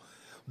real.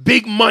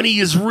 Big money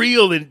is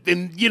real, and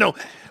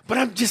But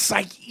I'm just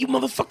like, you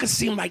motherfuckers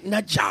seem like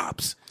nut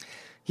jobs.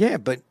 Yeah,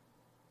 but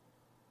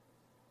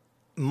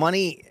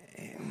money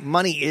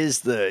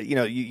is the,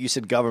 you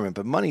said government,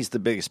 but money's the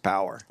biggest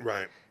power.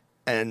 Right.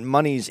 And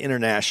money's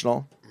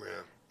international. Yeah.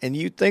 And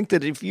you think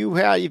that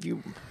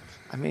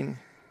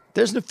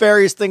there's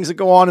nefarious things that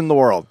go on in the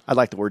world. I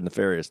like the word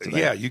nefarious today.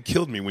 Yeah, you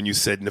killed me when you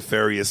said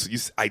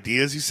nefarious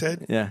ideas, you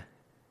said? Yeah.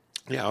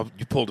 Yeah,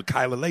 you pulled a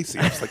Kyla Lacey.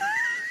 I was like,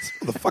 this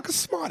motherfucker's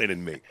smarter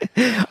than me.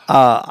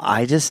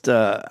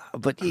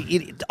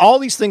 All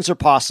these things are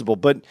possible,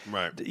 but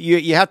right.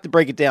 you have to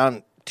break it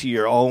down to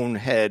your own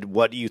head.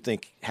 What do you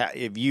think,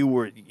 if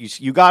you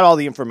got all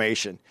the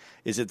information,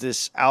 is it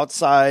this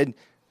outside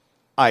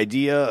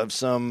idea of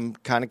some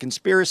kind of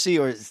conspiracy,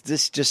 or does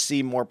this just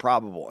seem more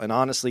probable? And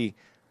honestly,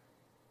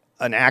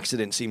 an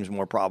accident seems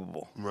more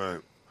probable. Right.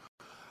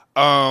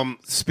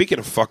 Speaking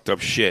of fucked up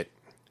shit,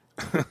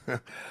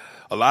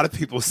 a lot of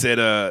people said,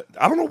 I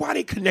don't know why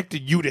they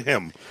connected you to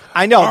him.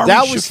 I know. Ari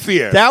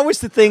Shaffir that was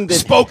the thing that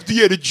spoke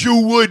to the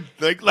Jew would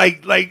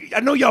like. I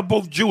know y'all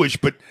both Jewish,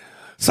 but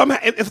somehow,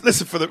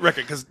 listen for the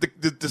record, because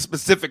the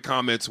specific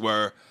comments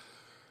were,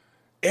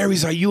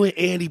 Aries, are you and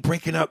Andy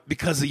breaking up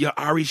because of your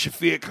Ari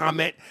Shaffir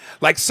comment?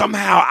 Like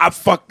somehow I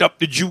fucked up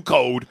the Jew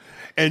code,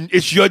 and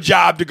it's your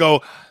job to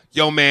go,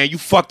 yo man, you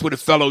fucked with a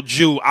fellow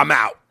Jew, I'm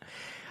out.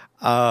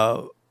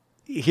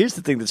 Here's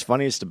the thing that's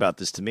funniest about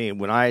this to me.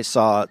 When I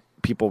saw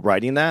people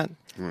writing that,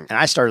 and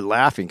I started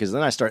laughing, because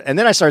then I started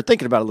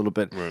thinking about it a little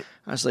bit. Right.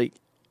 I was like,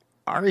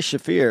 Ari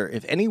Shaffir,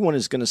 if anyone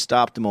is going to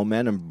stop the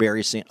momentum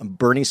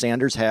Bernie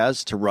Sanders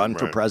has to run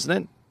for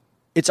president,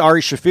 it's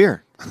Ari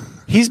Shaffir.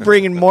 He's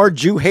bringing more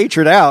Jew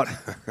hatred out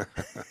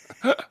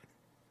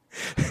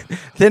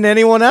than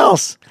anyone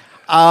else.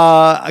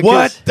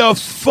 What the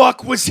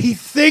fuck was he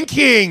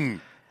thinking?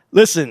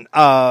 Listen,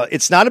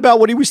 it's not about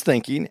what he was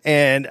thinking,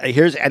 and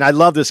I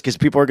love this because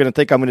people are going to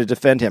think I'm going to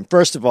defend him.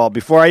 First of all,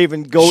 before I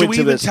even go Should into we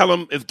even this, tell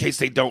him in case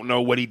they don't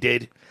know what he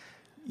did?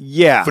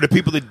 Yeah, for the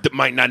people that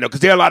might not know, because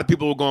there are a lot of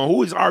people who are going,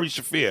 "Who is Ari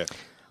Shaffir?"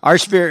 Ari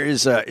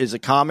Shaffir is a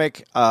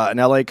comic, an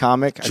LA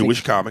comic,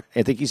 Jewish comic.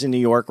 I think he's in New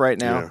York right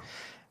now.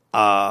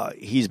 Yeah.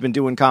 He's been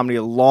doing comedy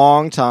a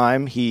long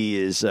time. He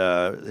is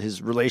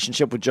his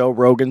relationship with Joe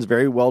Rogan's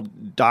very well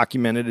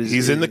documented.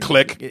 He's in the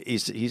clique.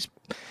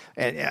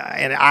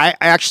 And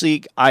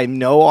I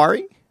know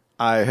Ari.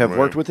 I have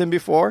worked with him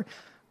before.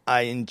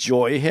 I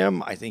enjoy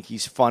him. I think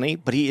he's funny,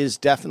 but he is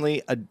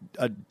definitely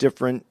a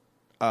different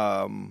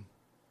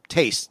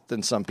taste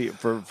than some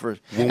people.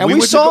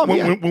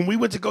 When we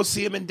went to go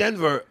see him in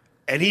Denver,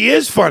 and he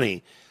is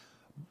funny.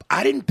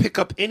 I didn't pick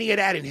up any of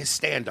that in his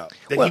stand-up,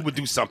 that he would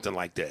do something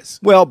like this.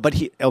 Well, but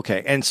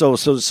and so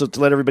to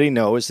let everybody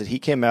know is that he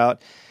came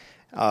out.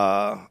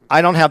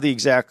 I don't have the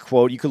exact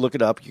quote. You could look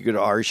it up. You could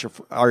Ari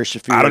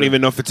Shaffir. I don't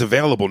even know if it's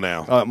available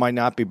now. It might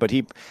not be, but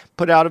he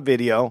put out a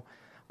video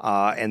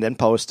and then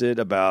posted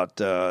about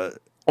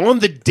on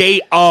the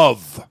day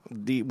of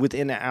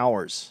within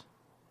hours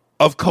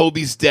of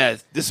Kobe's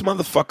death. This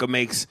motherfucker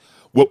makes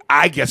what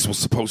I guess was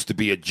supposed to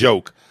be a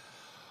joke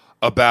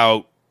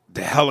about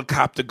the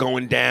helicopter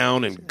going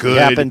down and good.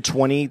 It happened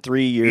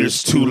 23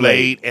 years too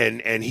late,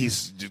 and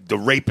the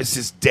rapist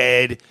is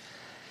dead.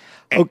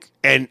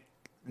 And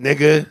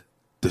nigga,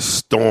 the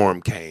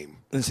storm came.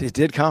 It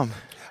did come.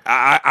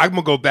 I'm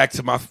gonna go back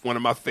to one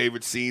of my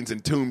favorite scenes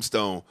in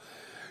Tombstone.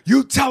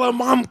 You tell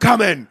him I'm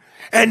coming,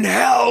 and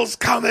hell's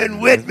coming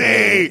with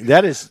me.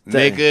 That is,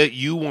 nigga.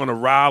 You want to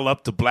rile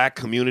up the black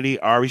community?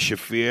 Ari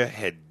Shaffir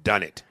had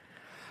done it.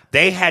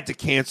 They had to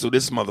cancel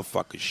this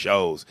motherfucker's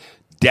shows.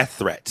 Death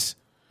threats.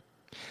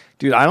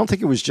 Dude, I don't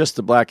think it was just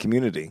the black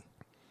community.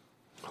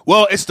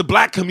 Well, it's the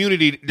black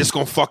community that's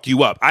going to fuck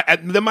you up.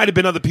 There might have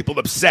been other people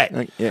upset,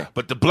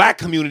 but the black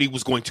community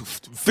was going to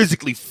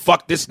physically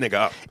fuck this nigga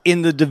up.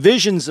 In the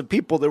divisions of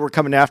people that were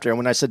coming after, and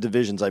when I said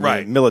divisions, I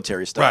mean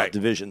military style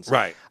divisions.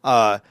 Right.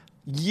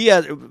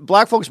 Yeah,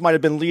 black folks might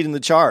have been leading the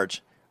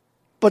charge,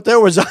 but there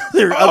was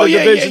other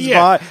divisions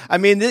behind. I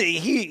mean,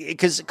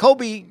 because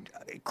Kobe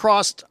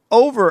crossed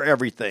over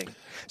everything.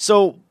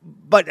 So,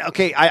 but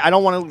okay, I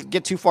don't want to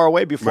get too far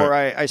away before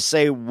I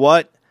say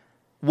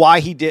why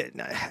he did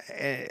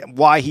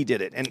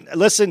it. And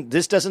listen,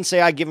 this doesn't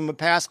say I give him a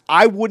pass.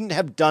 I wouldn't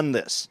have done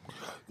this.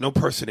 No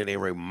person in their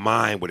right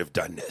mind would have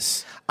done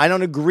this. I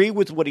don't agree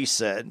with what he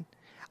said.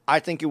 I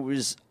think it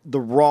was the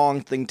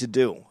wrong thing to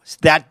do.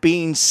 That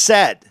being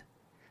said,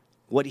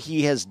 what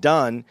he has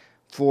done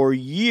for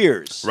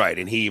years. Right,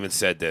 and he even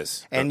said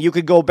this. And you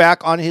could go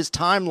back on his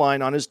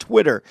timeline on his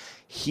Twitter.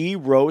 He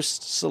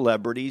roasts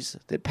celebrities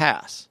that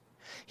pass.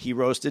 He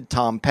roasted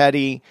Tom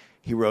Petty.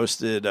 He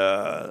roasted.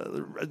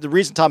 The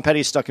reason Tom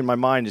Petty stuck in my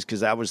mind is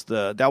because that was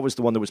the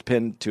one that was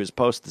pinned to his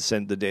post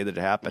the day that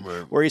it happened,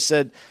 where he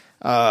said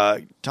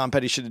Tom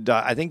Petty should have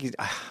died. I think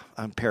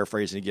I'm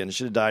paraphrasing again. He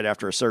should have died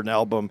after a certain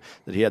album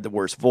that he had the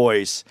worst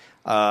voice.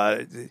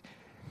 And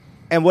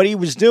what he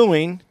was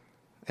doing,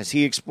 as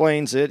he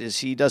explains it, is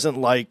he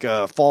doesn't like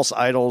false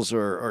idols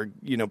or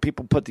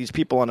people put these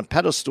people on a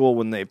pedestal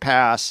when they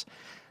pass,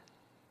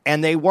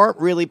 and they weren't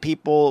really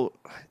people.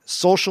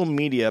 Social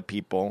media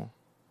people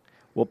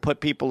will put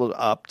people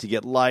up to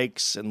get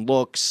likes and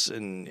looks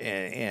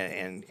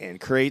and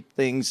create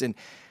things, and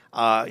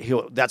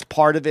that's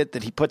part of it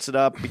that he puts it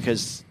up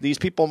because these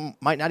people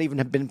might not even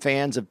have been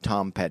fans of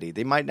Tom Petty.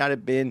 They might not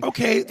have been.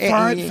 Okay,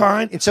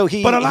 fine. And so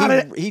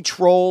he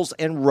trolls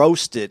and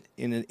roasted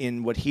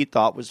in what he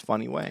thought was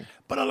funny way.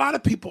 But a lot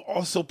of people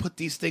also put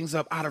these things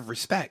up out of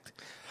respect,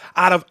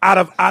 out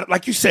of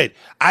like you said.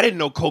 I didn't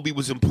know Kobe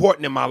was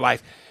important in my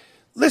life.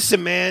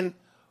 Listen, man.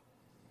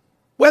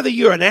 Whether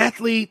you're an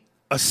athlete,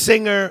 a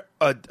singer,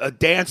 a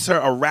dancer,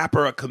 a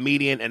rapper, a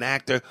comedian, an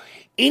actor,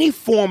 any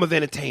form of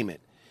entertainment.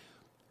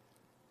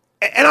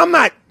 And I'm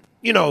not,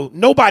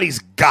 nobody's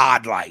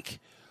godlike,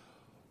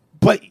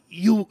 but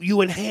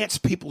you enhance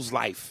people's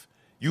life.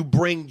 You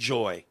bring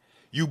joy.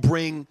 You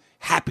bring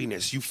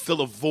happiness. You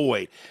fill a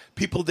void.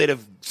 People that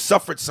have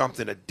suffered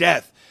something, a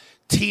death,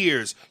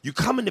 tears. You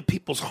come into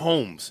people's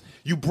homes.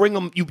 You bring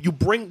them. We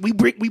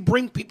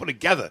bring people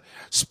together.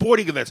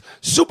 Sporting events.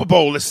 Super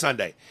Bowl this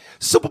Sunday.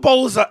 Super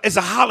Bowl is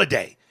a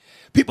holiday.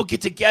 People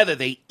get together.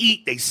 They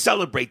eat. They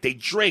celebrate. They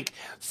drink.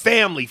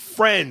 Family,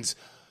 friends.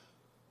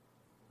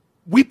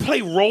 We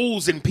play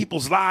roles in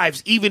people's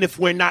lives, even if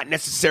we're not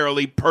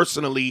necessarily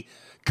personally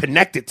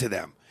connected to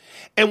them.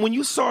 And when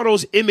you saw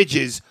those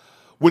images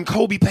when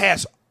Kobe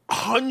passed,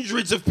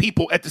 hundreds of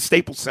people at the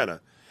Staples Center,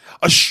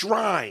 a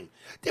shrine.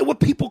 There were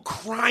people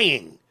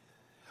crying.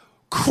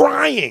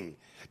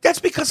 That's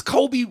because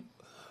Kobe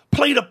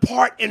played a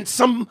part in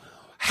some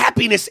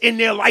happiness in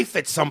their life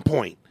at some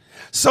point.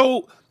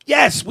 So,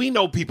 yes, we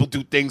know people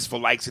do things for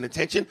likes and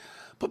attention,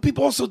 but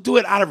people also do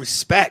it out of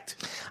respect.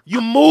 You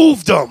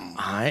moved them.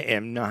 I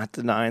am not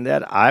denying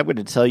that. I'm going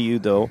to tell you,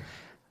 though,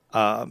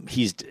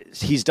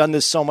 he's done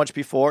this so much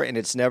before, and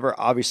it's never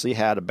obviously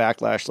had a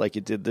backlash like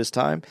it did this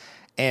time.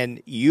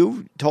 And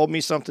you told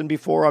me something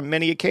before on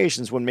many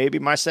occasions when maybe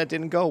my set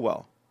didn't go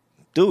well.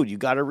 Dude, you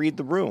got to read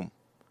the room.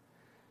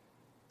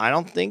 I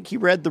don't think he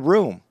read the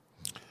room.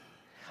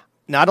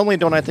 Not only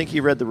don't I think he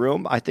read the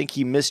room, I think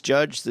he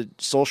misjudged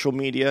that social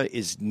media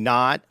is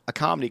not a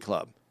comedy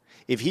club.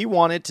 If he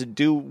wanted to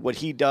do what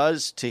he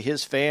does to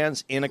his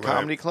fans in a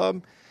comedy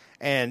club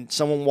and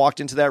someone walked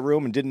into that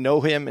room and didn't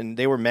know him and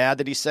they were mad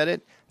that he said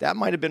it, that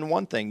might have been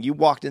one thing. You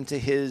walked into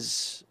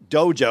his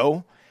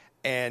dojo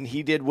and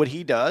he did what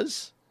he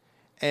does,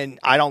 and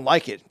I don't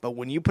like it. But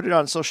when you put it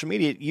on social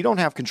media, you don't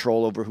have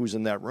control over who's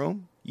in that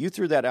room. You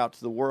threw that out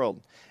to the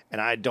world, and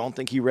I don't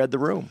think he read the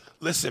room.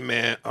 Listen,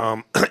 man,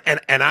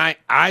 and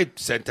I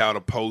sent out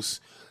a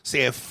post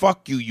saying,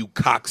 fuck you, you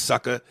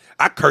cocksucker.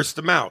 I cursed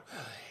him out.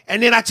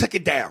 And then I took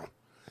it down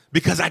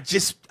because I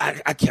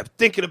kept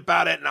thinking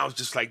about it, and I was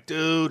just like,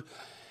 dude,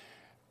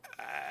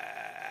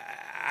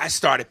 I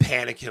started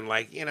panicking,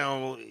 like,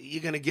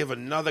 you're going to give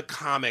another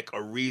comic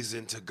a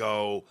reason to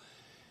go,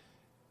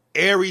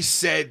 Aries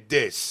said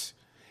this,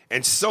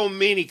 And so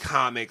many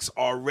comics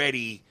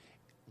already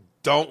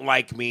don't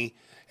like me,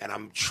 and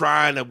I'm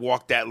trying to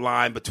walk that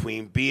line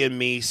between being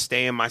me,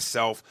 staying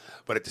myself,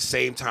 but at the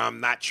same time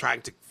not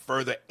trying to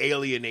further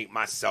alienate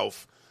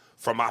myself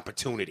from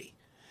opportunity.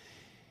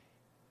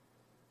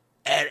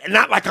 And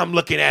not like I'm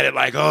looking at it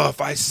like, oh,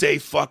 if I say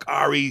fuck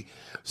Ari,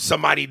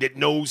 somebody that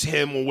knows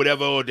him or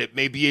whatever, or that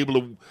may be able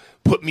to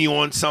put me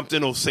on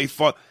something or say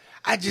fuck.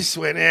 I just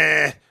went,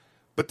 eh.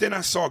 But then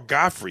I saw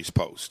Godfrey's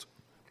post.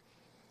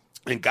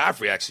 And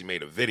Godfrey actually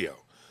made a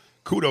video.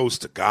 Kudos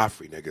to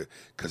Godfrey, nigga,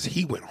 because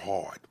he went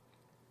hard.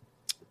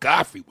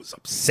 Godfrey was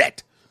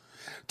upset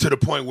to the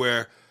point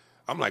where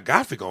I'm like,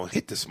 Godfrey gonna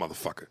hit this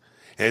motherfucker.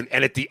 And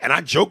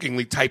I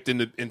jokingly typed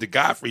into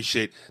Godfrey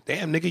shit,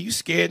 damn, nigga, you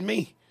scared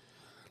me.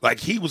 Like,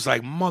 he was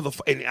like,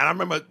 motherfucker. And I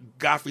remember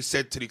Godfrey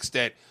said to the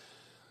extent,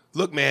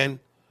 look, man,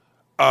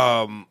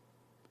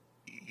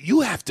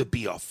 you have to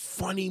be a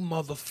funny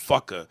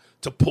motherfucker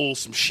to pull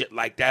some shit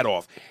like that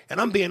off.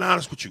 And I'm being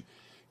honest with you.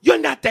 You're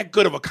not that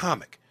good of a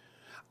comic.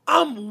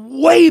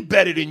 I'm way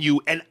better than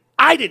you, and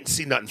I didn't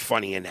see nothing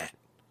funny in that.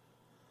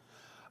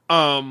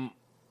 And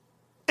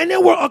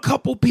there were a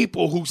couple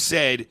people who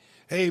said,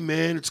 hey,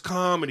 man, it's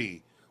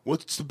comedy.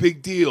 What's the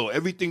big deal?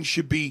 Everything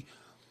should be...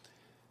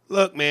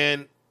 Look,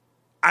 man,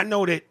 I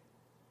know that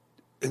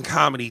in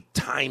comedy,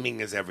 timing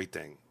is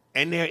everything.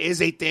 And there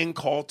is a thing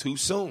called too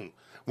soon.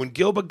 When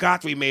Gilbert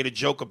Gottfried made a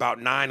joke about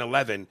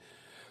 9/11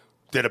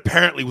 that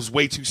apparently was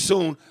way too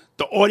soon,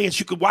 the audience,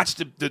 you could watch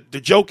the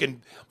joke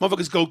and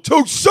motherfuckers go,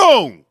 too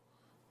soon!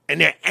 And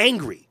they're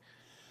angry.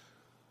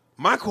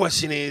 My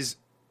question is,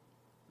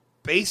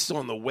 based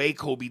on the way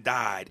Kobe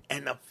died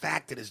and the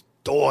fact that his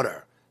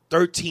daughter,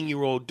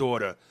 13-year-old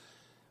daughter,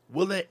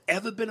 will there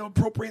ever been an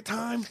appropriate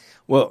time?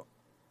 Well,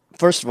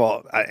 first of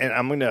all,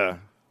 I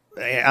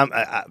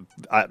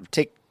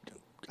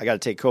got to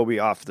take Kobe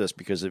off this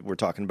because we're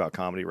talking about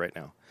comedy right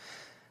now.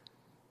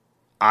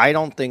 I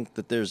don't think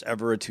that there's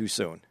ever a too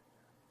soon.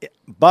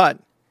 But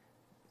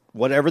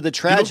whatever the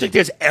tragedy... You don't think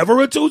there's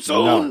ever a too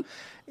soon?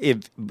 No.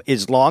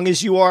 As long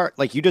as you are,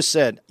 like you just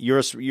said, you're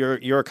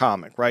a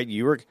comic, right?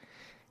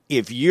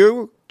 If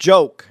you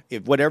joke,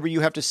 if whatever you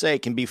have to say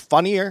can be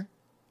funnier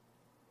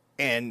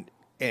and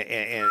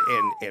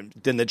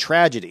than the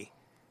tragedy,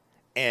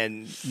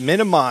 and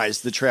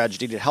minimize the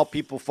tragedy to help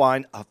people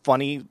find a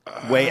funny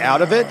way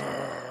out of it,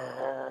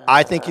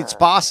 I think it's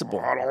possible.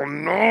 I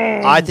don't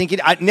know. I think it.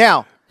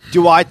 Now,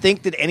 do I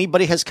think that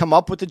anybody has come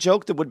up with a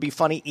joke that would be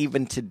funny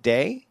even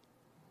today?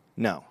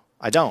 No,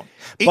 I don't.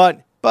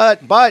 But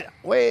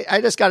wait, I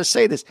just got to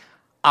say this.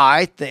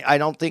 I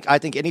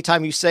think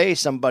anytime you say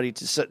somebody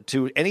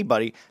to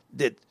anybody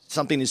that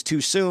something is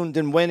too soon,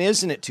 then when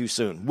isn't it too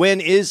soon? When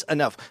is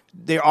enough?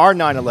 There are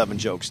 9/11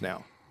 jokes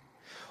now.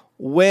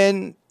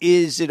 When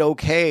is it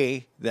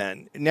okay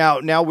then? Now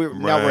we're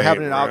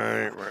having an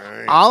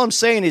right. All I'm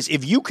saying is,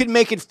 if you can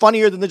make it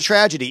funnier than the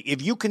tragedy,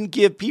 if you can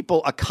give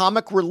people a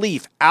comic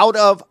relief out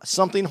of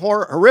something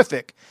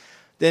horrific,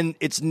 then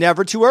it's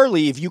never too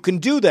early if you can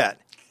do that.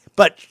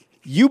 But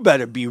you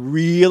better be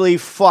really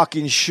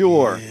fucking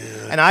sure.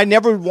 Yeah. And I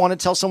never want to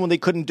tell someone they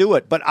couldn't do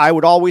it, but I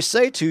would always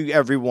say to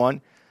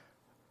everyone,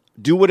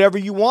 do whatever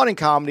you want in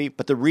comedy,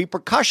 but the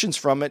repercussions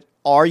from it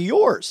are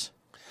yours.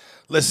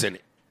 Listen,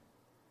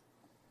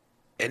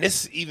 and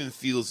this even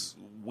feels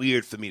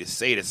weird for me to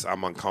say this.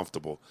 I'm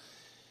uncomfortable.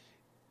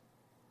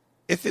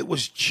 If it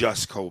was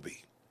just Kobe,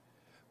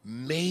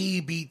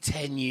 maybe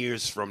 10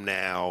 years from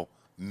now,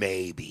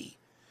 maybe.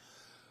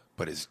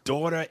 But his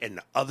daughter and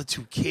the other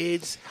two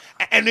kids,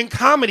 and in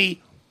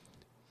comedy,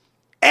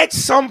 at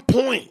some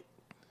point,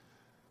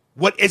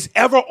 what is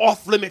ever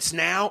off limits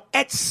now,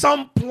 at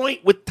some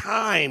point with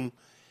time,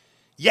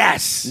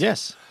 yes.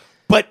 Yes.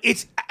 But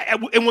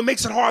and what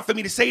makes it hard for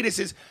me to say this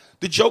is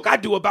the joke I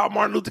do about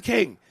Martin Luther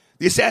King,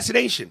 the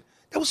assassination.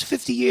 That was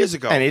 50 years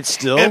ago. And it's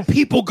still... And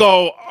people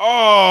go,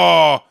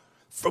 oh,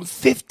 from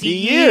 50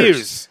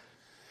 years.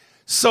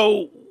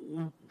 So...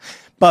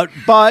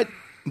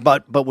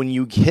 But when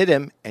you hit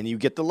him and you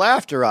get the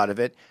laughter out of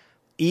it,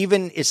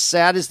 even as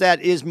sad as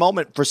that is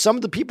moment, for some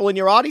of the people in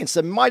your audience,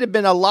 that might have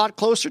been a lot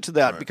closer to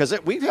that. Right. Because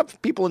we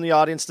have people in the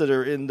audience that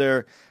are in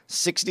their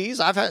 60s.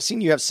 I've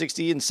seen you have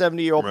 60 and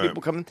 70-year-old right.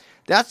 people come in.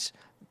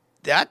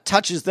 That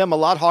touches them a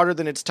lot harder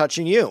than it's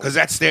touching you. Because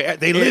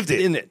they lived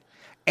it. In it.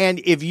 And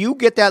if you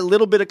get that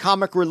little bit of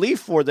comic relief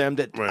for them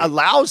that right.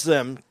 allows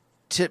them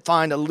to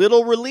find a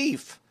little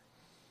relief,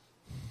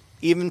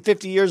 even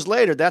 50 years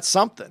later, that's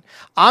something.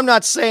 I'm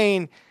not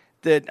saying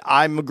that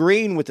I'm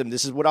agreeing with them.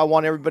 This is what I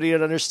want everybody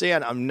to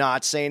understand. I'm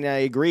not saying I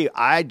agree.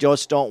 I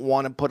just don't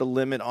want to put a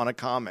limit on a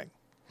comic.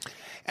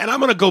 And I'm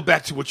going to go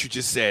back to what you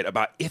just said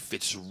about if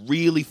it's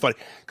really funny.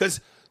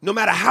 Because no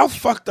matter how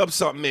fucked up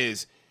something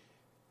is,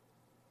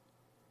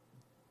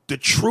 the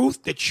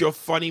truth that your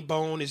funny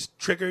bone is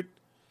triggered,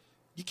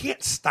 you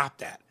can't stop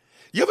that.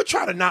 You ever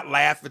try to not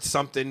laugh at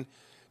something,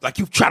 like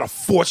you try to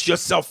force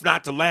yourself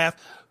not to laugh,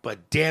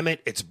 but damn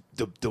it, it's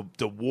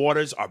the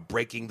waters are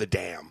breaking the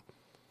dam.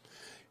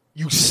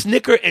 You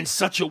snicker in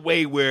such a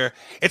way where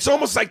it's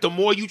almost like the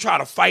more you try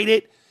to fight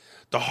it,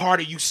 the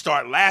harder you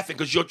start laughing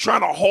because you're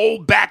trying to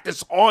hold back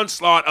this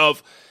onslaught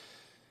of,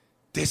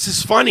 this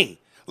is funny.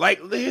 Like,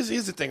 here's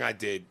the thing I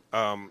did.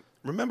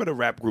 Remember the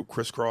rap group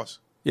Crisscross?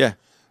 Yeah.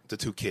 The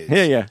two kids.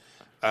 Yeah.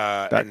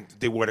 And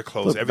they wore the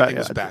clothes. Everything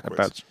was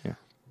backwards.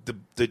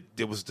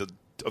 There was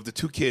of the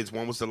two kids,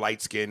 one was the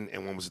light skin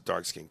and one was the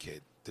dark skinned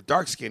kid. The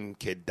dark skinned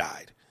kid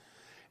died.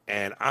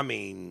 And I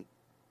mean,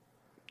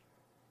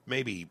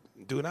 maybe,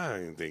 dude, I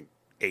don't even think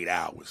 8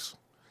 hours.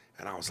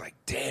 And I was like,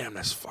 damn,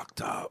 that's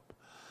fucked up.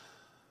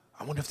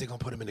 I wonder if they're going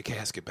to put him in the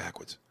casket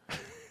backwards.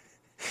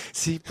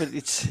 See, but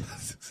it's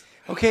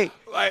okay.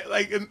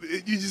 Like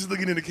you just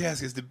looking in the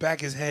casket. The back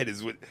of his head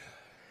is what.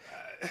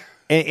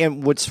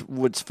 And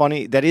what's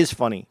funny? That is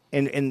funny.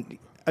 And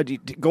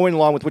going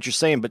along with what you're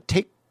saying, but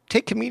take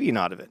comedian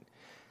out of it.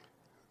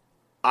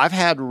 I've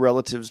had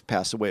relatives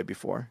pass away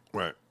before,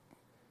 right?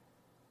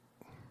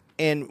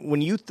 And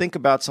when you think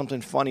about something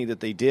funny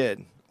that they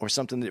did, or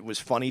something that was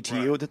funny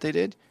to you that they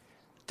did,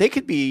 you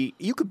could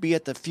be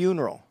at the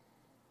funeral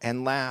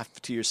and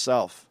laugh to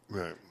yourself,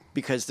 right?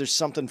 Because there's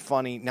something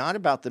funny, not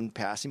about them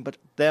passing, but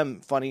them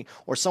funny,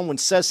 or someone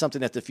says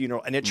something at the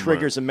funeral and it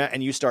triggers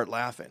and you start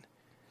laughing.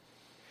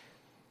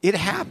 It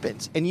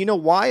happens. And you know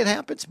why it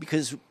happens?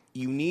 Because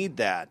you need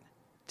that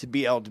to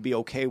be able to be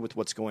okay with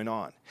what's going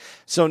on.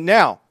 So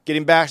now,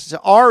 getting back to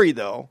Ari,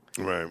 though,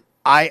 right?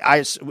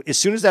 I as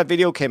soon as that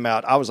video came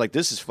out, I was like,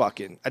 this is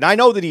fucking, and I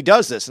know that he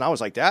does this, and I was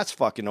like, that's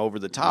fucking over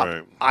the top.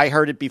 Right. I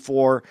heard it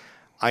before.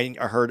 I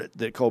heard it,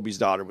 that Kobe's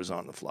daughter was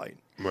on the flight.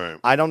 Right.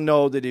 I don't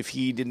know that if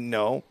he didn't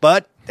know,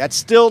 but that's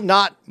still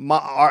not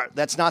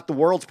that's not the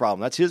world's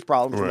problem. That's his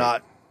problem for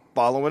not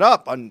following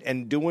up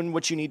and doing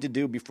what you need to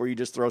do before you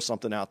just throw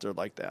something out there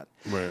like that.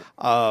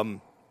 Right.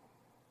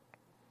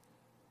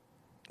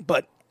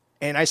 But,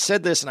 and I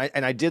said this,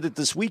 and I did it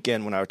this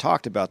weekend when I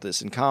talked about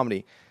this in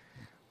comedy.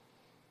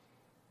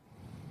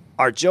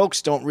 Our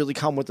jokes don't really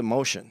come with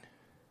emotion.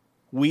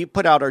 We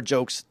put out our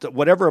jokes,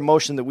 whatever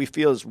emotion that we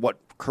feel is what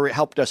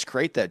helped us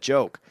create that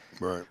joke.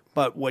 Right.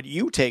 But what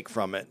you take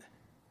from it,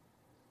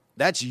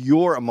 that's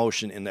your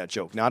emotion in that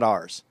joke, not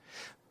ours.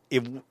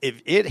 If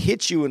it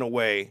hits you in a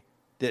way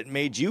that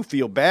made you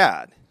feel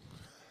bad,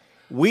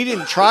 we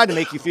didn't try to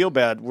make you feel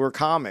bad. We're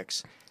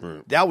comics.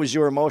 Right. That was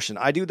your emotion.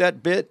 I do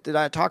that bit that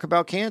I talk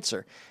about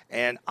cancer,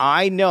 and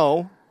I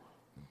know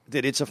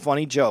that it's a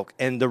funny joke,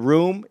 and the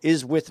room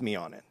is with me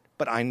on it.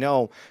 But I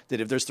know that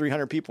if there's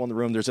 300 people in the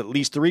room, there's at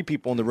least 3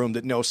 people in the room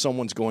that know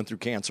someone's going through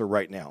cancer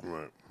right now.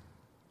 Right.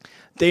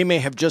 They may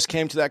have just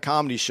came to that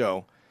comedy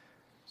show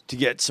to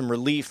get some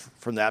relief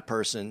from that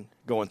person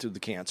going through the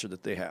cancer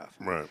that they have.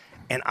 Right.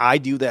 And I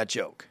do that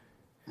joke.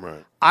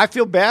 Right. I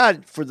feel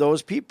bad for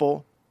those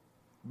people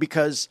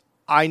because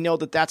I know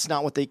that that's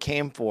not what they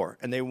came for,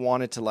 and they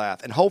wanted to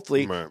laugh. And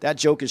hopefully that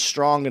joke is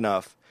strong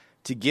enough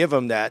to give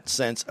them that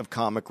sense of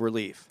comic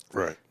relief.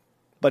 Right.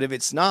 But if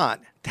it's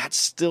not, that's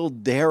still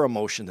their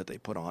emotion that they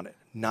put on it.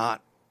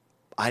 Not,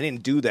 I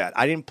didn't do that.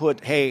 I didn't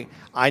put, hey,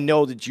 I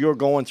know that you're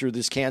going through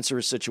this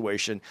cancerous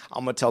situation.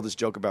 I'm going to tell this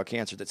joke about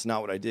cancer. That's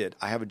not what I did.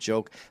 I have a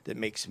joke that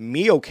makes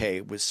me okay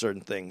with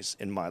certain things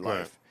in my life.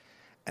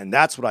 Right. And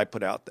that's what I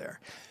put out there.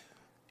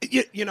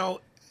 You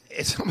know,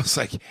 it's almost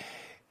like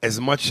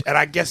as much, and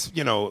I guess,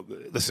 you know,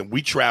 listen,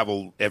 we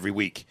travel every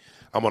week.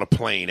 I'm on a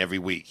plane every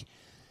week.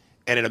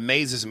 And it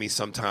amazes me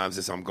sometimes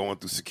as I'm going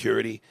through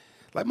security.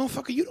 Like,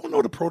 motherfucker, you don't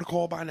know the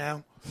protocol by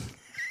now?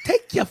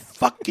 Take your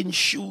fucking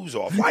shoes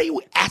off. Why are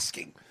you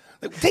asking?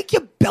 Like, take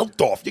your belt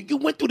off. You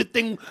went through the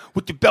thing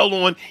with your belt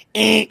on,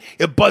 and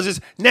it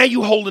buzzes. Now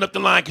you holding up the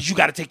line because you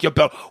got to take your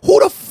belt.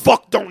 Who the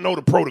fuck don't know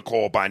the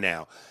protocol by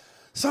now?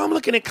 So I'm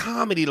looking at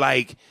comedy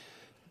like,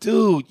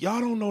 dude,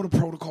 y'all don't know the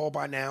protocol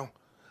by now?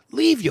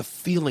 Leave your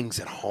feelings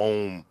at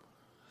home.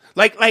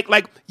 Like,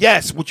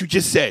 yes, what you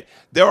just said.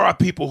 There are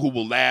people who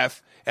will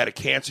laugh at a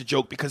cancer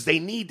joke because they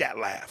need that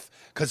laugh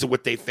because of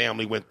what their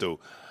family went through.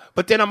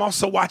 But then I'm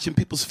also watching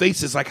people's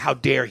faces like, how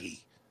dare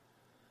he?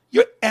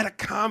 You're at a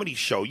comedy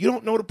show. You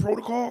don't know the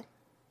protocol?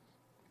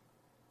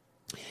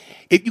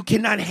 If you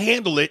cannot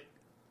handle it,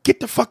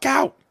 get the fuck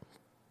out.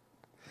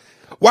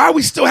 Why are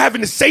we still having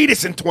to say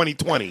this in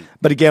 2020?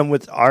 But again,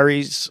 with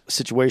Ari's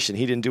situation,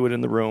 he didn't do it in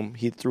the room.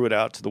 He threw it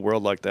out to the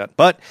world like that.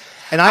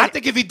 And I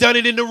think if he'd done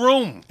it in the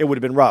room, it would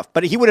have been rough.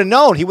 But he would have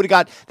known. He would have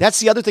got. That's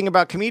the other thing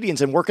about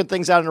comedians and working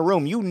things out in a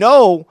room. You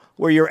know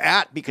where you're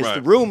at because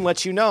the room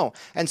lets you know.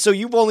 And so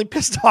you've only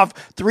pissed off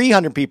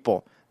 300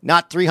 people,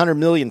 not 300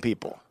 million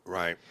people.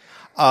 Right.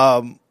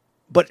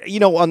 But, you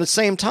know, on the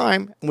same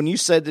time, when you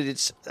said that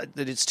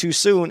it's too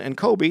soon, and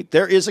Kobe,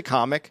 there is a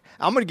comic.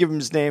 I'm going to give him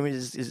his name.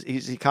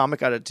 He's a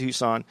comic out of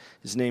Tucson.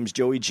 His name's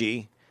Joey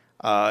G.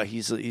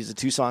 He's a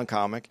Tucson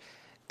comic.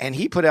 And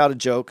he put out a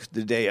joke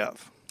the day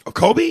of. Oh,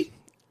 Kobe?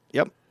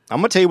 Yep.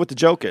 I'm going to tell you what the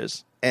joke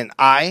is. And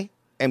I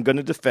am going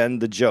to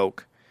defend the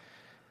joke.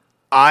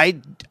 I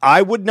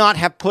would not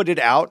have put it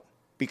out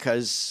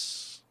because...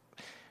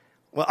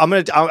 Well, I'm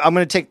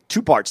gonna take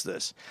 2 parts to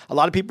this. A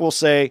lot of people will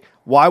say,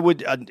 "Why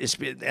would?"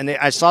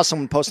 I saw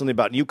someone post something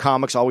about new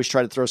comics always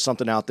try to throw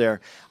something out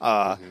there.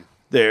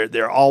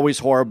 They're always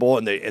horrible,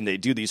 and they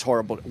do these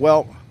horrible.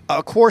 Well,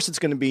 of course it's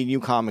going to be new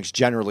comics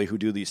generally who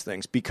do these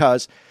things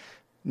because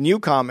new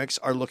comics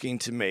are looking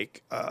to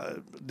make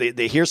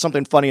they hear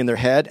something funny in their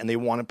head and they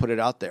want to put it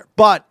out there,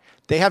 but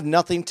they have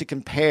nothing to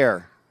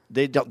compare.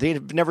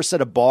 They've never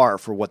set a bar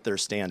for what their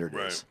standard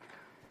is.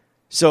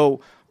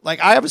 So, like,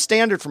 I have a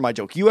standard for my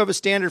joke. You have a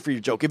standard for your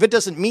joke. If it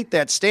doesn't meet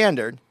that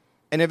standard,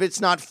 and if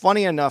it's not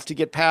funny enough to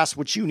get past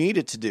what you need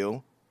it to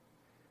do,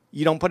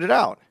 you don't put it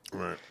out.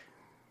 Right.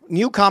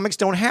 New comics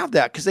don't have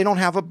that because they don't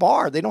have a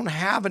bar. They don't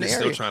have an area.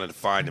 They're still trying to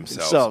define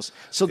themselves.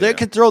 So they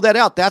can throw that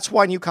out. That's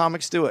why new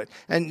comics do it.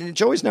 And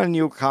Joey's not a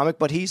new comic,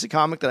 but he's a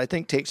comic that I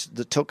think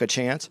took a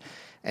chance.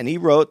 And he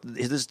wrote,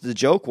 the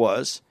joke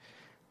was,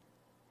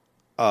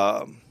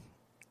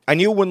 I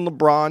knew when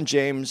LeBron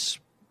James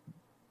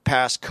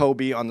passed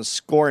Kobe on the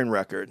scoring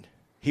record,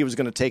 he was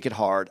going to take it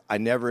hard. I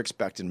never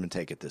expected him to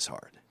take it this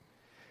hard.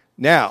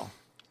 Now,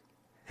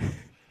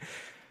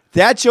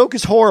 that joke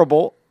is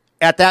horrible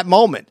at that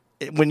moment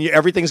when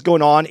everything's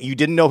going on. You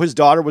didn't know his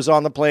daughter was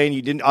on the plane.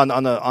 You didn't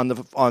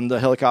on the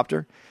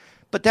helicopter,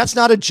 but that's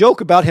not a joke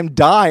about him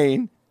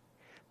dying.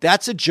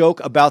 That's a joke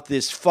about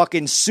this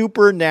fucking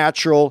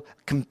supernatural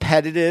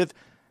competitive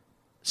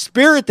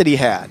spirit that he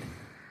had.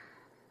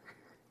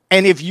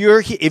 And if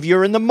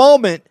you're in the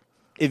moment,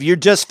 if you're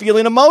just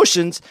feeling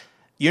emotions,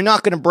 you're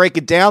not going to break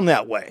it down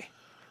that way.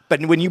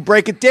 But when you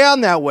break it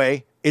down that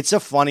way, it's a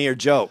funnier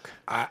joke.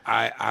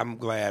 I'm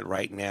glad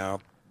right now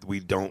we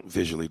don't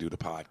visually do the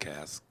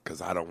podcast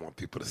because I don't want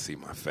people to see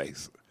my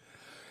face.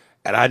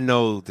 And I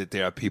know that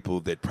there are people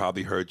that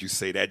probably heard you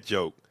say that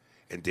joke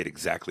and did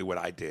exactly what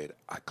I did.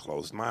 I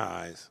closed my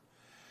eyes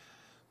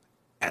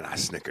and I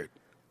snickered.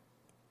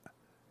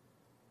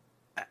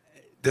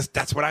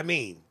 That's what I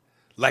mean.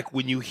 Like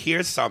when you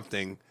hear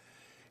something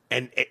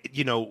and,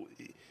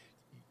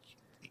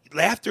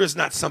 laughter is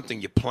not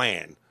something you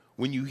plan.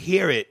 When you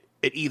hear it,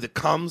 it either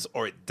comes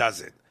or it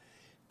doesn't.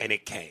 And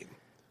it came.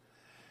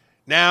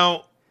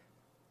 Now,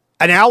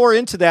 an hour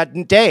into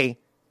that day,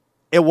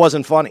 it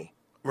wasn't funny.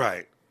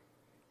 Right.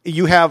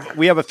 We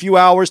have a few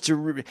hours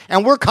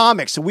and we're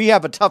comics, so we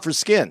have a tougher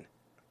skin.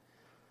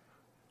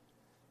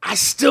 I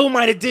still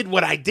might have did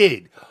what I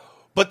did.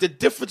 But the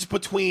difference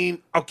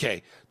between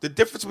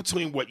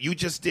what you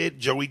just did,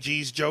 Joey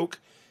G's joke,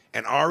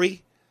 and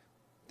Ari,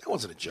 that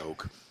wasn't a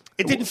joke.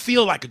 It didn't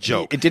feel like a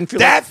joke. It didn't feel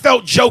that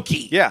felt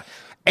jokey. Yeah.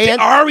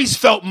 And Ari's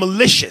felt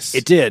malicious.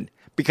 It did.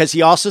 Because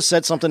he also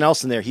said something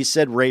else in there. He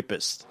said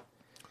rapist.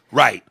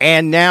 Right.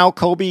 And now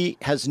Kobe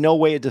has no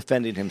way of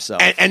defending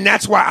himself. And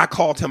that's why I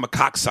called him a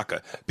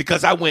cocksucker.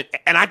 Because I went,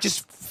 and I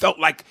just felt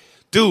like,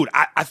 dude,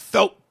 I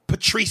felt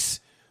Patrice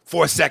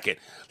for a second.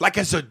 Like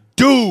as a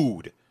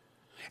dude.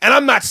 And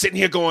I'm not sitting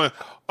here going,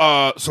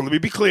 so let me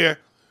be clear.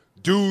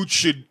 Dudes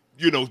should,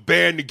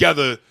 band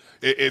together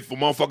if a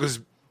motherfucker's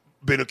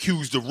been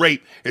accused of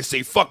rape and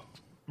say, fuck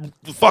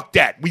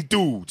that. We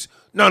dudes.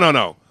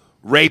 No.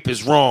 Rape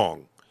is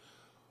wrong.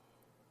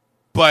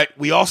 But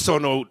we also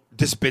know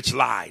this bitch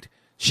lied.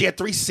 She had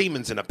 3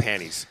 Siemens in her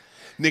panties.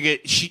 Nigga,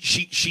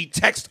 she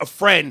texted a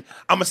friend,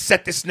 I'm going to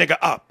set this nigga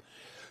up.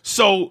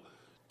 So,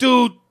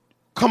 dude,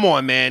 come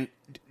on, man.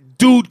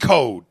 Dude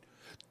code.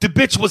 The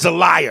bitch was a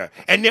liar.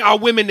 And there are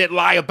women that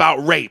lie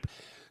about rape.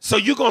 So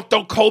you going to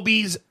throw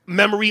Kobe's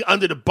memory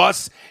under the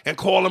bus and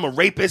call him a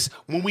rapist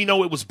when we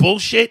know it was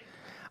bullshit?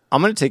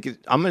 I'm going to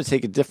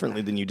take it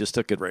differently than you just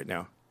took it right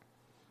now.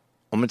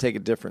 I'm going to take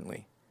it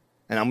differently.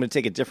 And I'm going to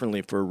take it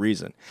differently for a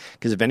reason.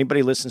 Because if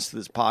anybody listens to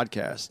this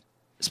podcast,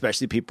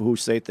 especially people who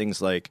say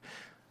things like,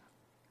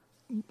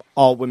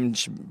 all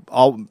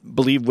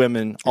believe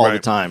women all the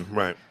time.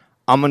 Right.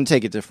 I'm going to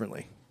take it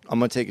differently. I'm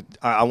going to take it.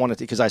 I want to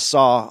because I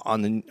saw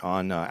on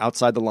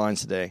Outside the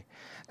Lines today,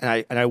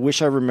 and I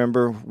wish I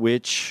remember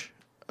which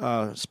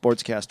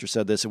sportscaster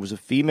said this. It was a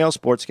female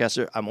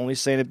sportscaster. I'm only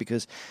saying it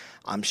because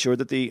I'm sure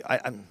that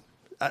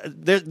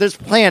there's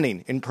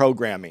planning in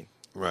programming.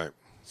 Right.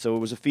 So it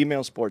was a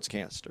female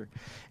sportscaster,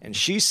 and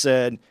she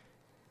said,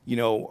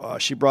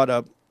 she brought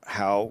up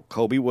how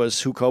Kobe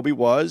was who Kobe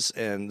was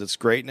and this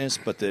greatness,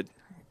 but that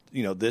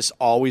this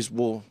always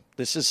will.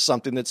 This is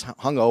something that's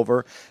hung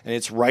over, and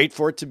it's right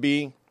for it to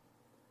be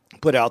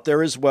put out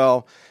there as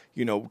well,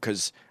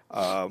 because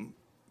at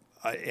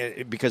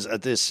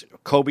this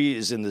Kobe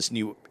is in this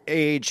new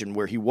age and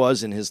where he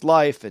was in his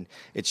life, and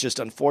it's just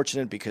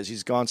unfortunate because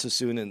he's gone so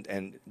soon,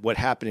 and what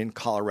happened in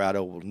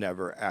Colorado will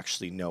never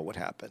actually know what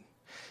happened.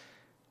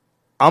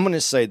 I'm going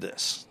to say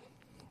this,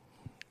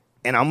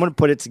 and I'm going to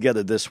put it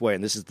together this way,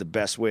 and this is the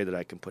best way that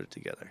I can put it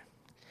together.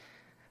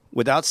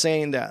 Without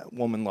saying that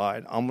woman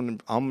lied, I'm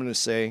going to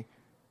say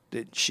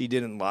that she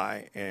didn't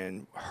lie,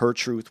 and her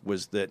truth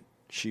was that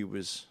she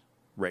was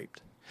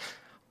raped.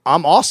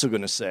 I'm also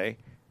going to say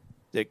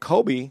that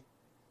Kobe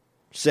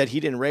said he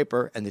didn't rape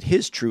her and that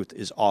his truth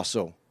is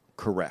also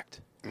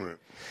correct. Right.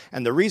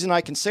 And the reason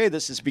I can say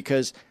this is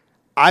because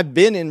I've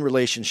been in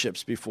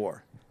relationships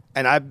before,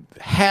 and I've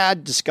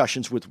had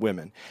discussions with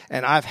women,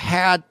 and I've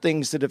had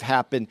things that have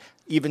happened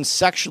even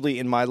sexually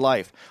in my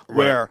life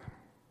where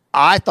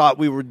I thought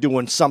we were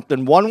doing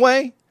something one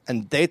way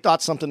and they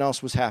thought something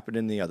else was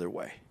happening the other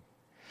way.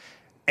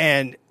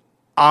 And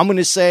I'm going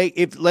to say,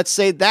 let's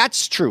say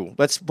that's true.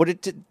 Let's put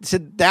it to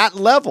that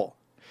level.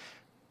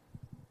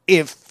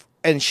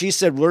 And she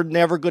said, we're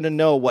never going to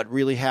know what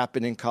really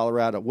happened in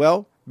Colorado.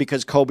 Well,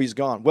 because Kobe's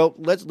gone. Well,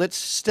 let's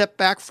step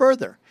back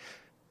further.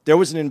 There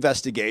was an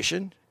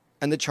investigation,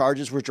 and the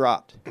charges were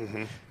dropped.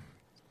 Mm-hmm.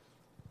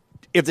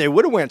 If they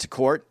would have went to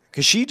court,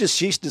 because she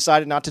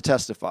decided not to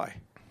testify.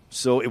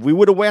 So if we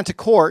would have went to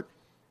court,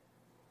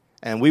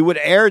 and we would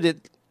have aired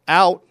it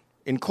out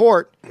in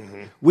court,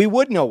 mm-hmm. we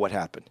would know what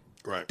happened.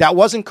 Right. That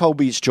wasn't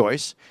Kobe's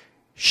choice.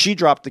 She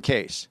dropped the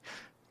case.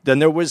 Then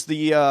there was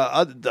they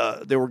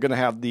were going to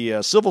have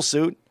the civil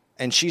suit,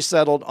 and she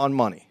settled on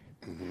money.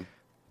 Mm-hmm.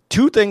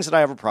 Two things that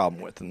I have a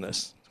problem with in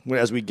this,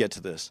 as we get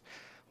to this.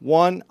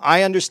 One,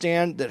 I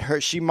understand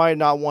that she might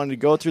not want to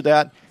go through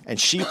that, and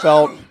she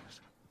felt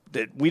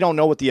that we don't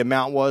know what the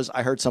amount was.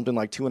 I heard something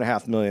like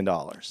 $2.5 million.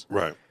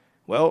 Right.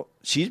 Well,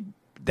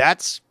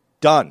 that's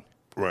done.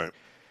 Right.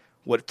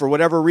 For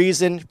whatever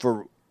reason,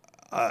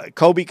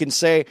 Kobe can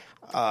say,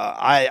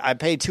 I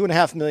paid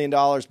 $2.5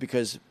 million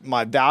because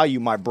my value,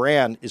 my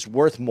brand is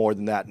worth more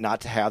than that,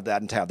 not to have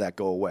that and to have that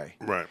go away.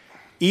 Right.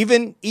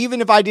 Even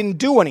if I didn't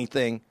do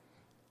anything,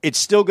 it's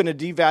still going to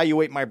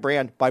devaluate my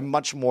brand by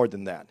much more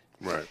than that.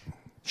 Right.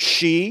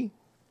 She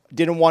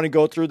didn't want to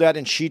go through that,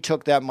 and she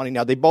took that money.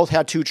 Now, they both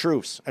had two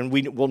truths, and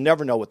we'll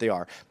never know what they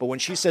are. But when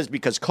she says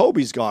because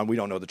Kobe's gone, we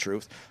don't know the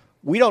truth.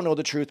 We don't know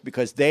the truth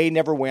because they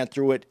never went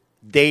through it.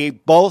 They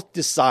both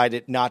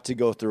decided not to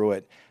go through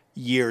it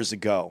years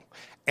ago.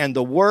 And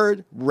the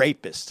word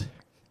rapist.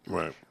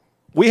 Right.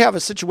 We have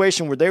a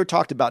situation where they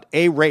talked about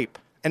a rape.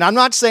 And I'm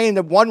not saying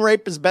that one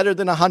rape is better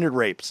than 100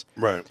 rapes.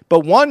 Right.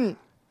 But one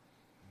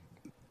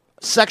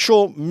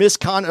sexual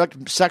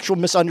misconduct, sexual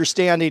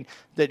misunderstanding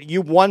that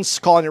one's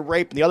calling it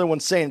rape and the other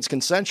one's saying it's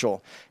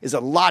consensual is a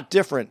lot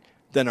different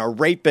than a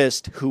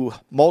rapist who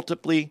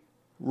multiply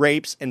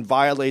rapes and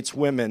violates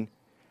women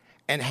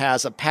and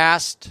has a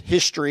past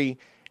history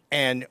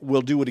and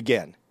will do it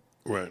again.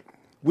 Right.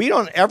 We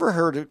don't ever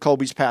heard of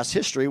Kobe's past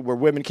history where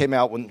women came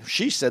out when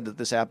she said that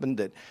this happened,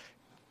 that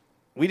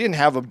we didn't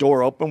have a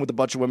door open with a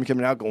bunch of women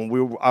coming out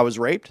going, I was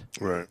raped.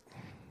 Right.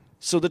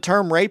 So the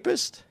term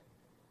rapist,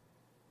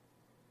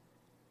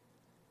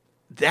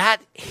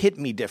 that hit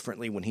me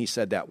differently when he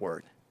said that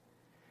word.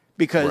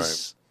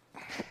 Because,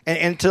 right.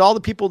 and to all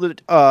the people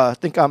that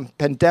think I'm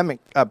pandemic,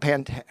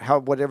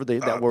 whatever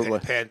that word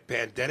was.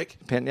 Pandemic?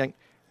 Pandemic.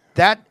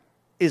 That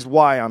is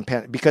why I'm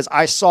panicked, because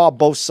I saw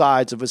both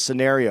sides of a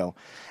scenario.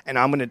 And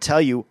I'm going to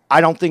tell you,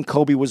 I don't think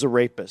Kobe was a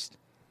rapist.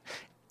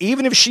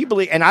 Even if she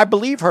believed, and I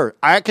believe her,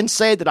 I could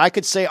say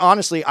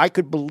honestly, I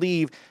could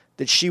believe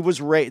that she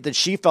was raped, that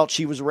she felt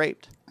she was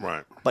raped.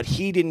 Right. But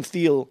he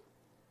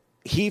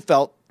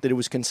felt that it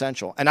was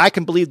consensual. And I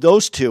can believe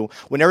those two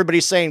when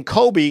everybody's saying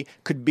Kobe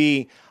could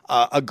be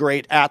a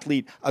great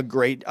athlete, a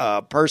great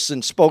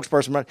person,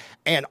 spokesperson,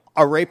 and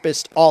a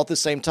rapist all at the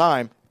same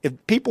time. If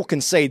people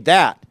can say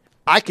that,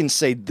 I can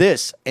say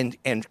this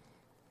and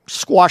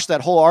squash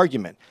that whole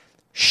argument.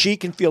 She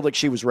can feel like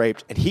she was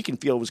raped, and he can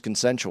feel it was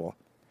consensual.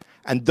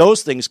 And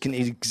those things can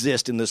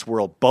exist in this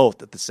world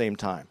both at the same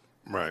time.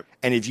 Right.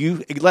 And if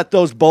you let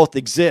those both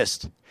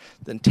exist,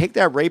 then take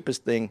that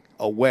rapist thing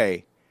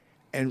away,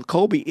 and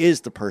Kobe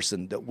is the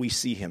person that we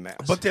see him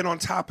as. But then on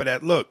top of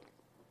that, look,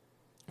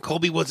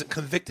 Kobe wasn't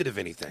convicted of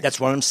anything. That's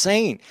what I'm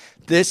saying.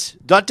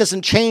 That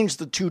doesn't change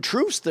the two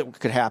truths that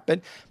could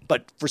happen,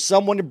 but for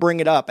someone to bring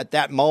it up at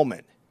that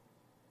moment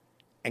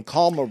and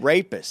call him a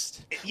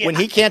rapist when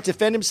he can't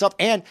defend himself,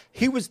 and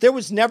there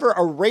was never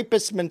a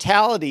rapist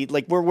mentality,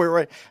 like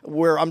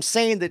where I'm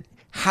saying that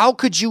how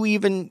could you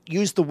even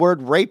use the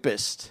word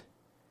rapist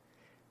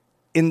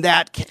in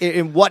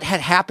what had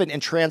happened and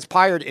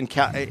transpired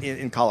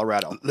in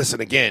Colorado?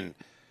 Listen, again,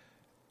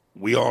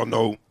 we all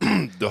know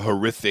the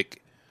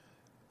horrific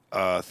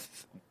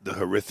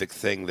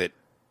thing that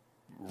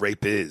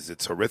rape is.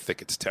 It's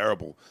horrific. It's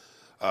terrible.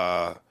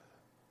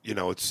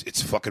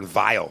 It's fucking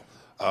vile.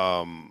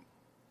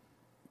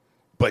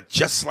 But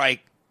just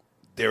like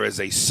there is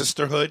a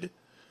sisterhood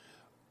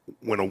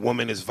when a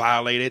woman is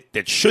violated,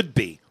 there should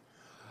be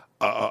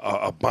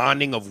a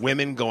bonding of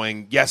women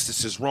going, yes,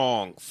 this is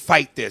wrong.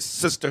 Fight this.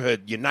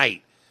 Sisterhood,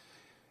 unite.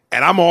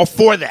 And I'm all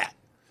for that.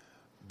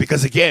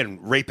 Because, again,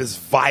 rape is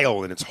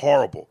vile and it's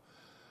horrible.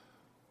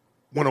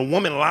 When a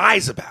woman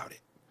lies about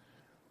it,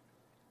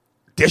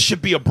 there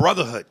should be a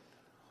brotherhood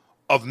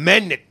of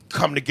men that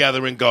come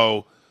together and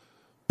go,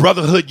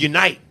 brotherhood,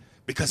 unite.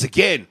 Because,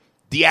 again,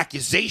 the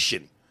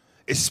accusation,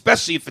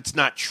 especially if it's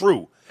not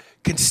true,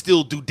 can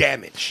still do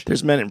damage.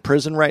 There's men in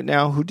prison right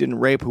now who didn't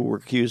rape, who were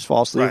accused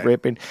falsely of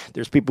raping.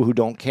 There's people who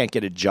can't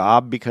get a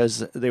job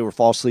because they were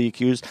falsely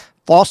accused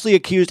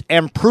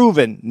and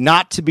proven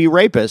not to be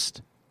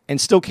rapists,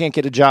 and still can't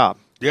get a job.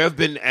 There have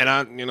been, and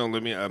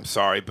I'm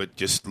sorry, but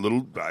just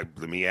let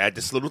me add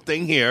this little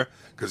thing here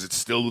because it's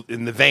still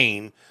in the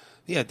vein.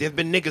 Yeah, there have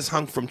been niggas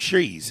hung from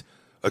trees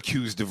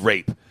accused of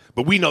rape,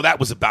 but we know that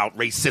was about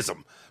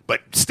racism.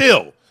 But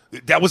still,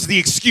 that was the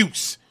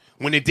excuse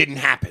when it didn't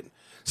happen.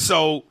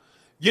 So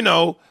You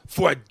know,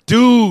 for a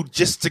dude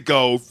just to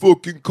go,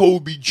 fucking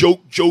Kobe,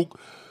 joke,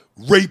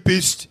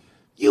 rapist,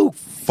 you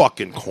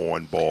fucking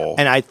cornball.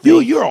 And I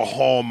think you're a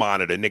hall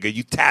monitor, nigga.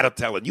 You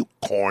tattletelling, you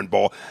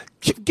cornball.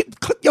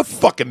 Your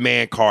fucking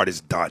man card is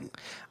done.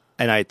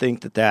 And I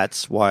think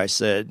that's why I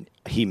said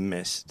he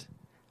missed.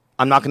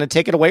 I'm not going to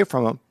take it away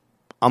from him.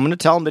 I'm going to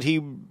tell him that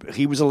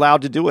he was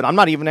allowed to do it. I'm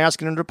not even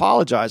asking him to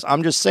apologize.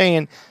 I'm just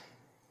saying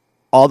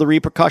all the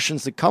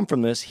repercussions that come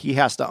from this, he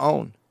has to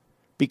own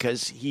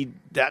because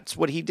that's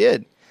what he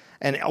did.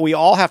 And we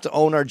all have to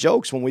own our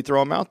jokes when we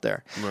throw them out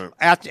there. Right.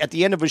 At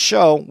the end of a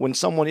show, when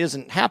someone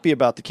isn't happy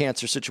about the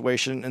cancer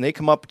situation and they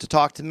come up to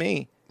talk to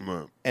me,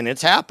 right. and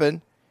it's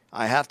happened,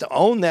 I have to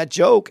own that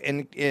joke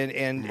and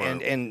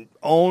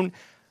own.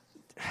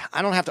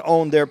 I don't have to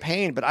own their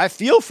pain, but I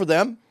feel for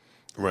them.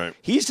 Right.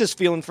 He's just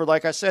feeling for,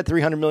 like I said,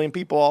 300 million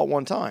people all at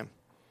one time.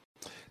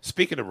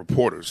 Speaking of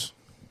reporters,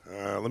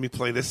 let me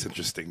play this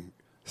interesting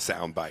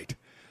soundbite.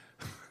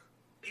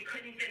 You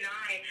couldn't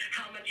deny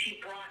how much he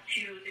brought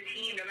to the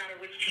team, no matter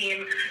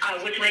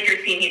which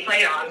Lakers team he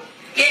played on.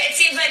 Yeah, it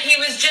seems like he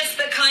was just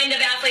the kind of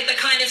athlete, the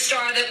kind of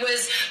star that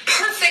was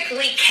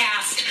perfectly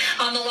cast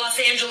on the Los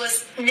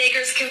Angeles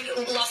Lakers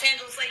community.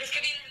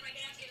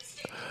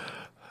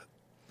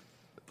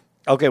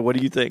 Okay, what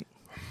do you think?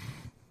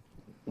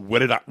 What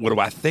do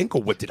I think,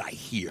 or what did I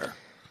hear?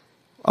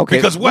 Okay,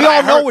 because we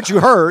all know what you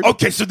heard.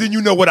 Okay, so then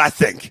you know what I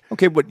think.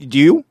 Okay, but do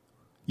you?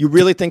 You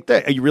really think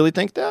that? You really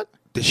think that?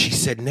 That she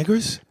said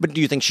niggers? But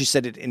do you think she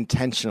said it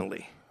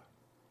intentionally?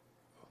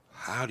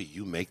 How do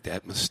you make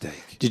that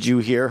mistake? Did you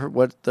hear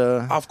what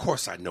the... Of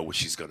course I know what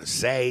she's going to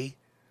say.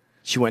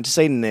 She went to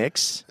say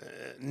Knicks.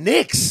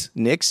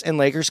 Knicks and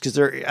Lakers, because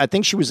I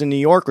think she was in New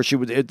York, or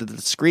the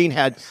screen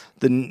had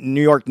the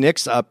New York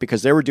Knicks up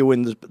because they were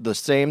doing the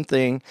same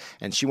thing,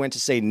 and she went to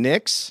say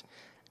Knicks,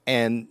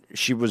 and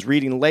she was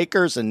reading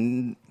Lakers,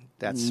 and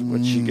that's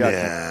what she got.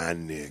 Nah,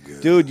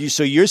 nigga. Dude,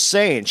 so you're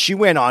saying she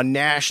went on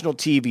national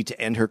TV to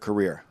end her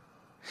career?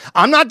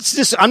 I'm not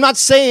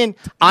saying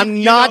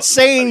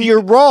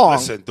you're wrong.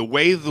 Listen, the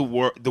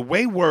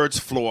way words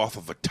flow off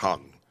of a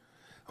tongue,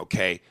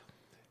 okay,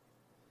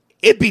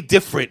 it'd be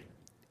different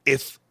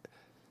if,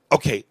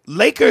 okay,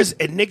 Lakers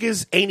and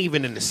niggas ain't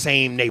even in the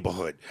same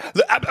neighborhood.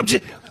 I'm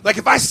just, like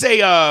if I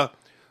say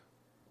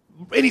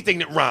anything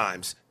that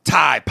rhymes,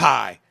 tie,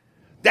 pie,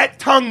 that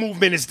tongue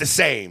movement is the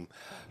same.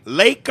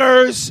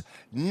 Lakers,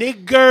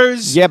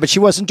 niggers. Yeah, but she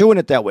wasn't doing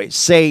it that way.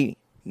 Say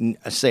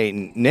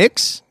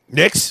Knicks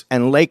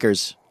and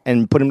Lakers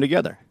and put them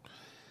together.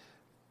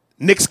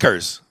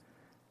 Knickskers.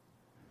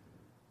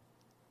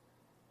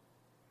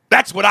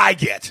 That's what I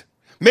get.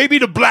 Maybe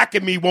the black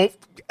in me won't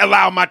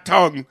allow my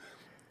tongue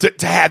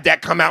to have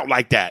that come out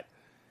like that.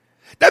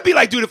 That'd be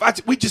like, dude,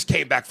 if we just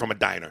came back from a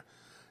diner.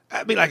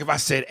 That'd be like if I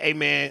said, hey,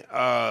 man,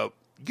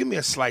 give me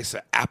a slice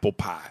of apple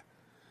pie.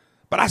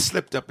 But I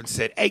slipped up and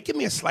said, hey, give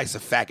me a slice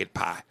of faggot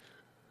pie.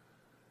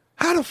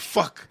 How the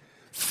fuck?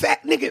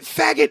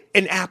 Faggot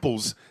and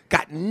apples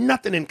got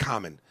nothing in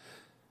common.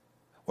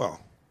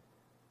 Well,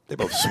 they're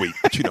both sweet,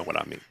 but you know what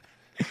I mean.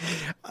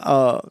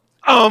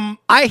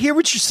 I hear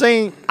what you're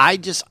saying.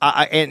 I've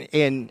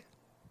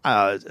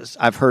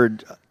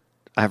heard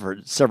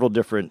several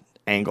different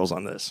angles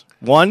on this.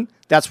 One,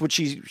 that's what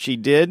she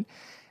did,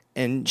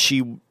 and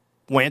she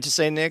went to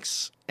say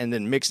Knicks and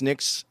then mix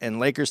Knicks and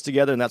Lakers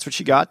together, and that's what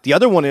she got. The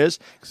other one is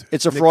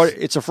it's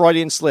a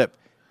Freudian slip.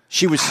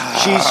 She's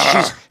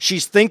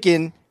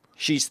thinking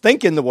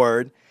the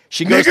word.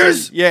 She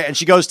goes and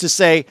she goes to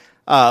say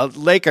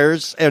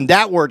Lakers, and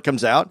that word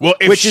comes out,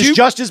 which is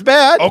just as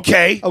bad.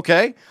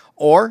 Okay.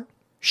 Or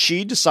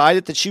she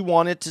decided that she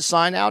wanted to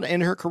sign out and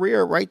end her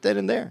career right then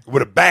and there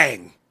with a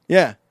bang.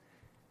 Yeah.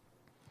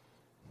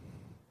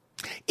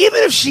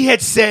 Even if she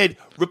had said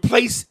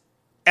replace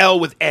L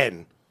with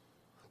N,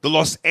 the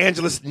Los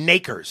Angeles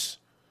Lakers,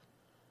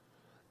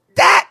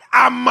 that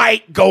I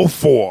might go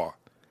for.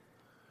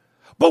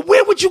 But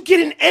where would you get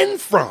an N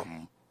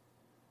from?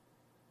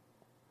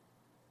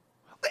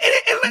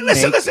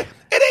 Listen.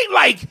 It ain't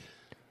like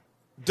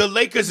the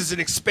Lakers is an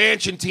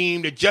expansion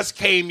team that just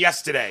came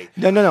yesterday.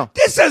 No.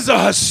 This is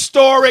a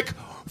historic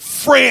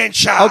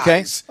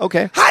franchise.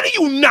 Okay. How do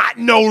you not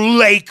know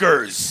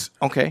Lakers?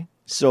 Okay.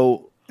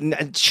 So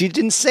she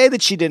didn't say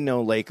that she didn't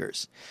know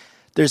Lakers.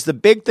 There's the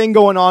big thing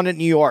going on in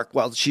New York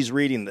while she's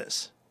reading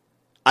this.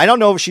 I don't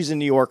know if she's in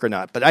New York or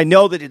not, but I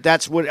know that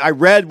that's what I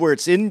read, where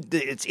it's in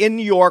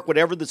New York.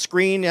 Whatever the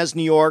screen has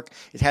New York,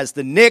 it has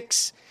the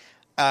Knicks,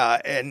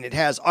 and it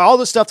has all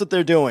the stuff that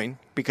they're doing.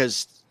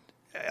 Because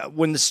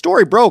when the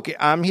story broke,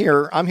 I'm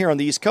here on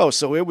the East Coast,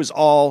 so it was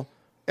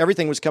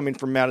everything was coming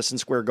from Madison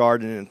Square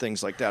Garden and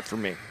things like that for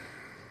me.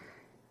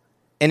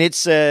 And it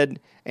said,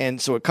 and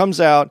so it comes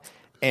out,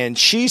 and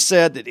she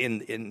said that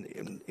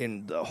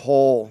in the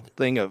whole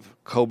thing of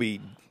Kobe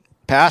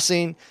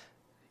passing,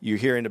 you're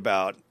hearing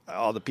about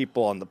all the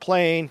people on the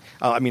plane,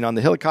 on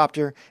the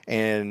helicopter,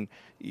 and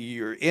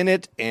you're in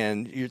it,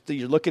 and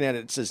you're looking at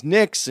it. It says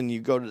Knicks, and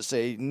you go to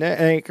say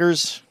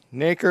Nakers,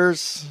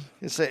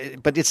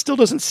 but it still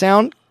doesn't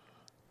sound.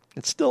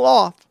 It's still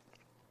off.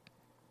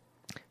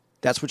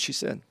 That's what she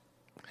said.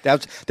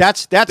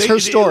 That's her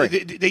story.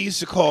 They used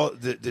to call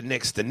the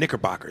Knicks the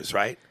Knickerbockers,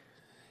 right?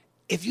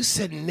 If you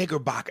said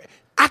Knickerbocker,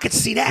 I could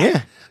see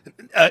that.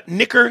 Yeah.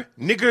 Nigger,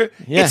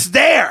 Yeah. it's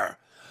there.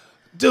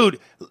 Dude,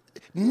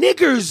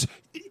 niggers,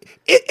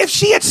 if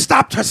she had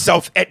stopped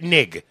herself at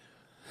nig,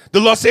 the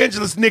Los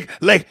Angeles nig,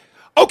 like,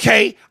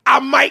 okay, I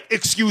might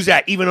excuse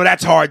that, even though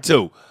that's hard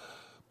too.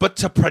 But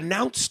to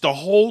pronounce the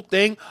whole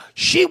thing,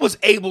 she was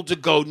able to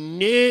go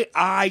niggers.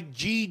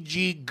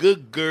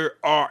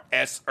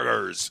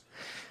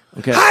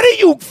 Okay. How do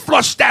you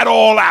flush that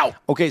all out?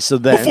 Okay, so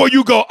then Before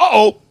you go,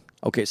 uh-oh.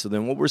 Okay, so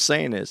then what we're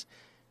saying is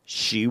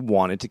she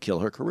wanted to kill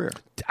her career.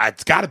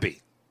 It's got to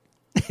be.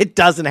 It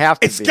doesn't have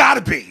to be. It's got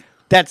to be.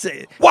 That's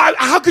it. Why?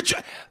 How could you?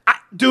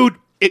 Dude,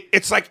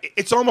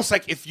 it's almost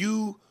like if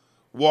you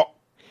walk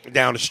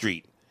down the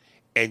street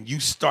and you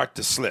start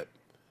to slip,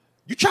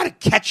 you try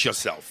to catch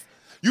yourself.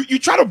 You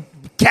try to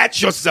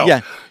catch yourself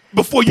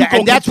before you go.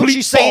 And that's what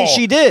she's saying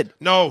she did.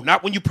 No,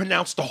 not when you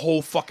pronounce the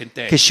whole fucking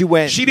thing. Because she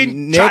went. She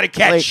didn't try to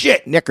catch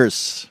shit.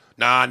 Knickers.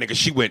 Nah, nigga,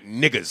 she went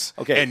niggas.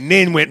 Okay. And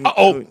then went,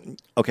 uh-oh.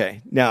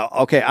 Okay. Now,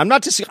 I'm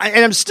not disagreeing.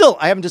 And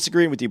I haven't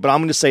disagreed with you, but I'm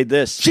going to say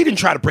this. She didn't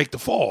try to break the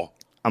fall.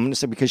 I'm going to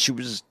say because she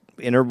was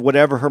in her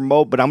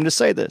mode, but I'm going to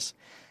say this.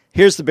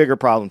 Here's the bigger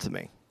problem to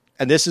me.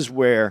 And this is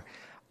where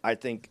I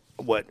think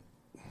what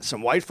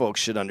some white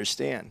folks should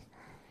understand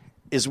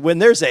is when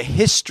there's a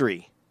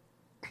history.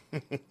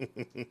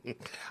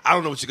 I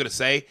don't know what you're going to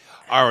say.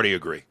 I already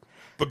agree.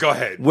 But go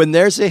ahead. When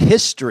there's a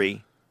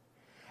history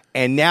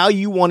and now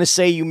you want to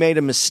say you made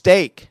a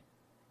mistake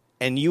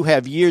and you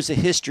have years of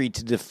history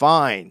to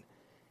define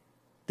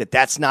that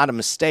that's not a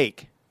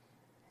mistake,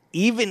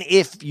 even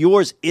if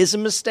yours is a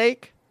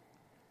mistake,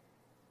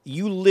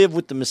 you live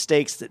with the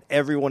mistakes that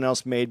everyone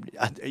else made.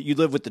 You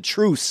live with the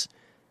truths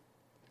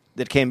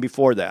that came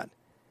before that.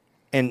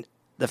 And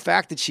the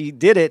fact that she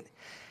did it,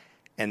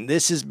 and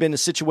this has been a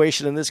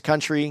situation in this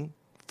country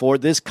for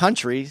this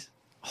country's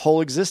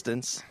whole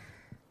existence,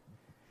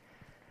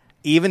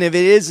 even if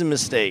it is a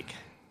mistake,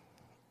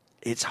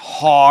 it's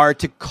hard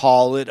to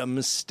call it a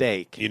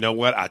mistake. You know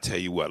what? I tell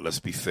you what, let's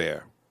be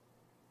fair.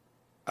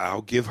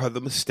 I'll give her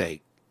the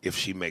mistake if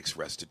she makes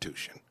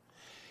restitution.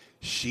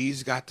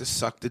 She's got to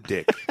suck the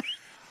dick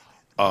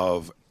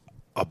of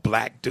a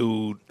black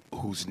dude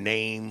whose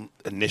name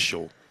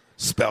initial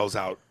spells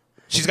out.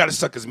 She's got to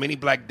suck as many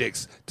black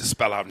dicks to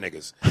spell out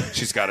niggas.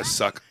 She's got to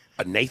suck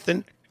a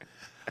Nathan,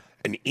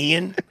 an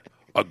Ian,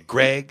 a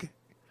Greg,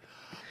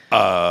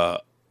 a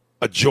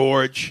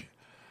George,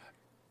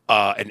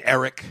 an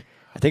Eric,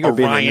 I think a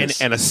Ryan,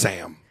 and a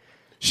Sam.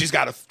 She's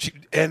got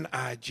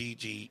Niggers.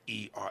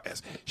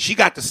 She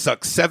got to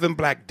suck 7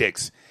 black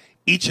dicks,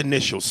 each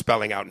initial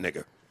spelling out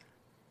nigga.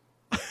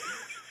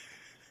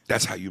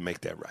 That's how you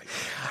make that right.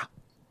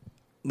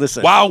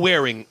 Listen. While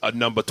wearing a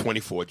number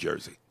 24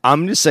 jersey. I'm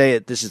going to say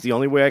it. This is the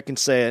only way I can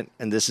say it,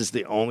 and this is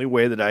the only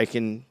way that I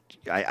can.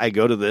 I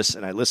go to this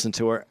and I listen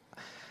to her.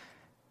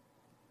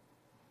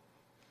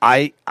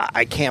 I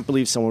can't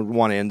believe someone would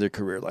want to end their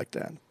career like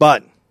that.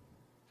 But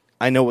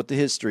I know what the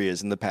history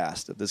is in the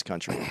past of this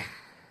country.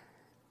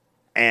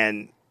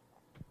 And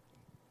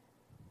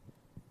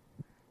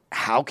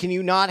how can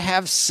you not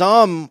have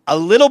a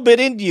little bit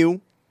in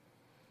you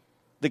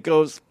that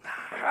goes,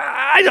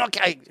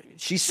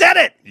 she said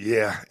it.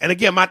 Yeah. And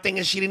again, my thing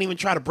is she didn't even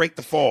try to break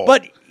the fall.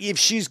 But if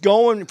she's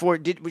going for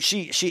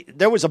it,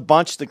 there was a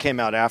bunch that came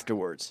out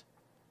afterwards.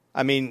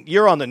 I mean,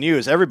 you're on the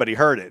news. Everybody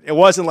heard it. It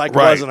wasn't like it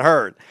wasn't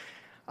heard.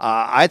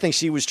 I think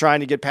she was trying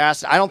to get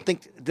past it. I don't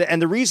think,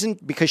 and the reason,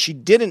 because she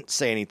didn't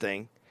say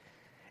anything,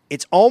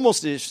 it's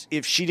almost as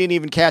if she didn't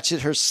even catch it.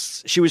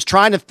 She was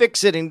trying to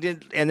fix it and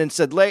then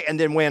said and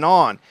then went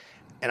on.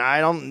 And I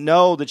don't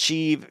know that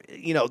she,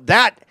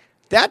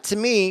 that to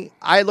me,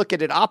 I look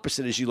at it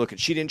opposite as you look at.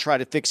 She didn't try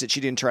to fix it. She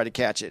didn't try to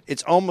catch it.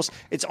 It's almost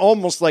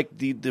like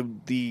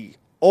the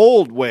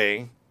old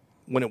way,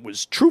 when it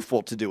was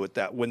truthful to do it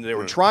when they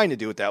were trying to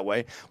do it that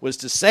way, was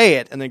to say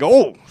it and then go,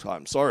 "Oh,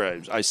 I'm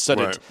sorry, I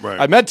said it. Right.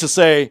 I meant to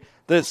say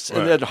this,"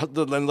 and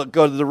then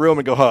go to the room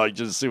and go, "Oh, you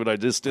just see what I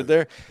just did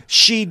there."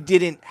 She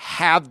didn't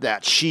have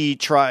that. She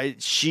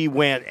tried. She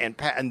went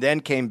and then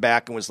came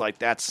back and was like,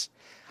 "That's."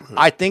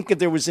 I think if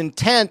there was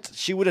intent,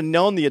 she would have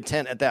known the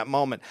intent at that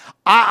moment.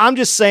 I'm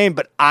just saying,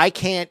 but I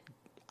can't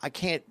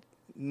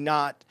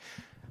not.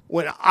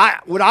 What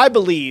I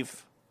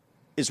believe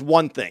is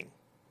one thing.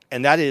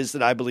 And that is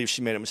that I believe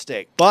she made a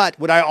mistake. But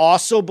what I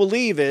also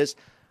believe is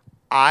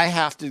I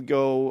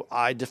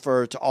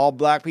defer to all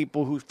black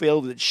people who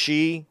feel that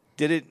she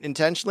did it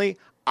intentionally.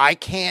 I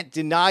can't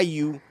deny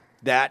you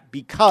that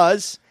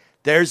because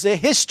there's a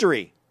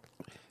history.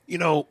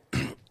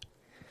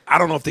 I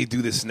don't know if they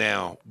do this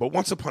now, but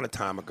once upon a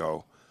time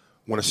ago,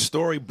 when a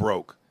story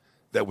broke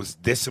that was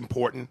this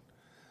important,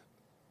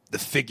 the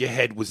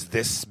figurehead was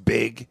this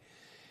big,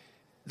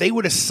 they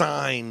would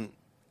assign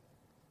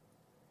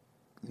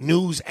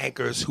news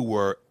anchors who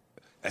were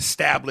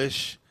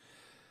established,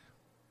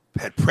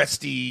 had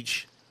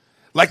prestige.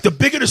 Like, the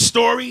bigger the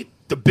story,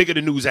 the bigger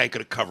the news anchor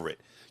to cover it.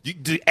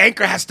 The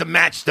anchor has to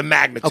match the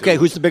magnitude. Okay,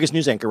 who's the biggest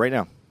news anchor right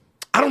now?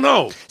 I don't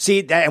know.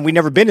 See, and we've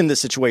never been in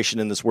this situation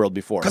in this world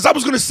before. Because I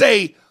was going to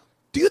say,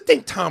 do you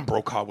think Tom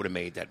Brokaw would have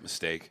made that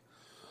mistake?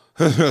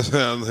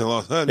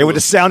 It would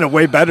have sounded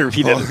way better if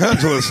he didn't. Los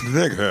Angeles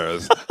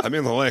Lakers. I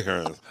mean the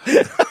Lakers.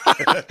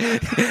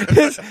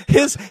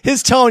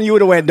 his tone, you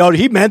would have went, no,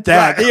 he meant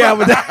that. Right. Yeah,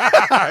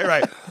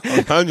 right.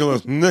 Los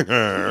Angeles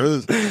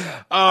Lakers.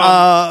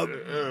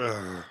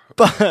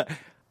 But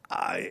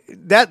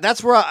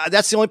that's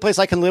the only place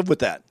I can live with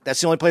that.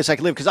 That's the only place I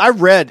can live because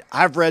I've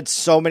read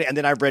so many, and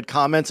then I've read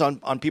comments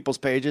on people's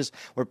pages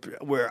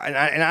where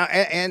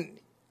I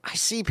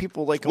see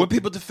people like were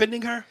people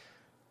defending her?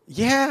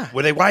 Yeah.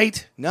 Were they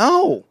white?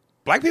 No.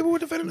 Black people were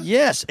defending her?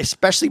 Yes,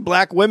 especially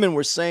black women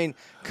were saying,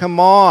 "Come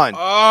on."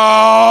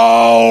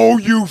 Oh,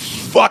 you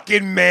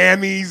fucking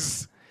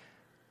mammies.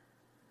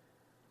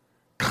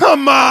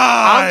 Come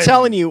on.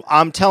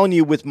 I'm telling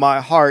you with my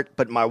heart,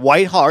 but my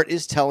white heart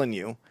is telling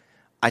you,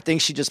 I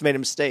think she just made a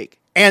mistake.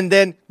 And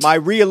then my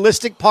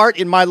realistic part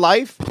in my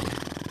life,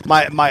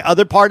 my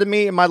other part of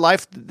me in my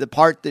life, the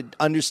part that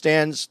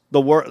understands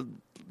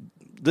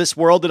this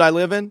world that I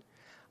live in,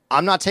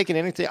 I'm not taking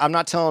anything. I'm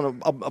not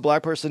telling a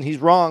black person he's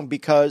wrong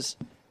because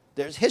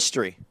there's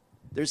history.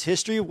 There's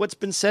history of what's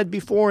been said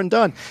before and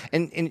done.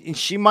 And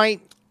she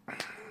might.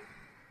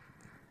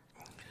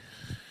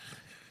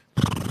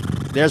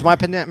 There's my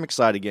pandemic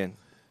side again.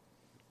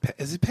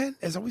 Is it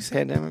Is always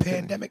said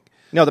pandemic?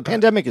 No, the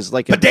pandemic is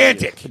like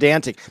pedantic.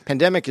 Pedantic.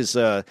 Pandemic is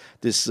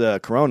this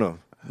corona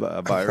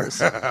virus.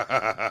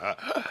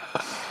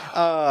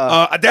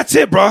 That's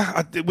it, bro.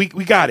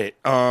 We got it.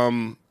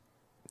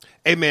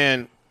 Hey,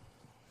 man.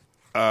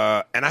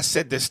 And I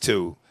said this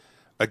too.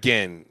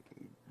 Again,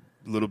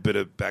 a little bit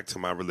of back to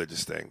my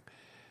religious thing.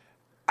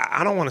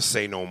 I don't want to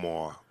say no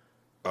more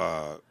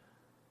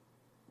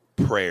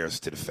prayers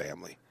to the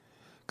family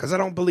because I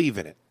don't believe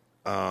in it.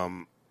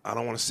 I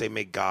don't want to say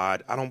may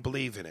God. I don't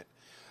believe in it.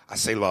 I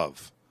say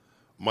love.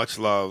 Much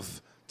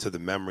love to the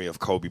memory of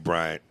Kobe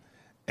Bryant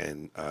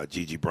and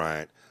Gigi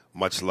Bryant.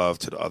 Much love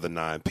to the other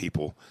 9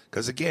 people.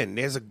 Because, again,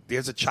 there's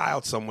a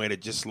child somewhere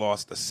that just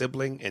lost a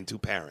sibling and 2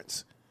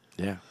 parents.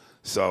 Yeah.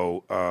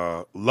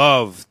 So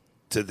love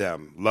to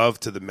them. Love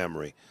to the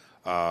memory.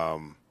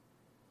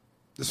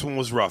 This one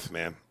was rough,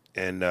 man.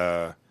 And,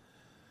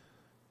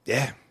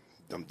 yeah,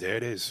 there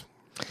it is.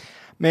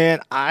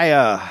 Man,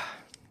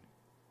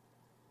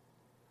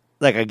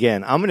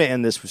 again, I'm going to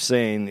end this with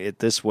saying it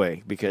this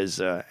way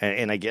because,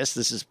 and I guess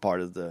this is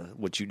part of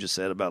what you just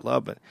said about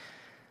love, but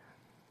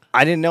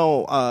I didn't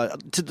know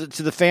to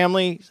the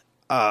family,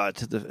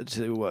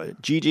 to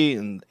Gigi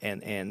and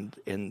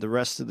the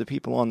rest of the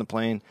people on the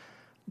plane.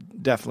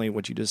 Definitely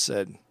what you just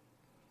said.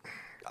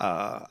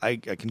 I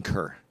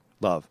concur.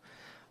 Love.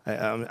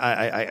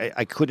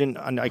 I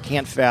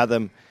can't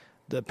fathom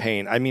the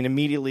pain. I mean,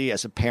 immediately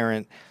as a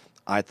parent,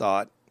 I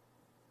thought,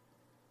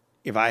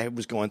 if I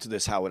was going through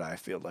this, how would I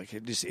feel? Like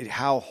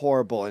how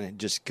horrible and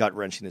just gut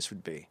wrenching this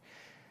would be.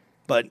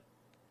 But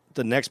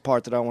the next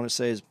part that I want to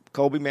say is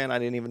Kobe, man, I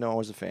didn't even know I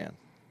was a fan,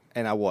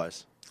 and I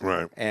was.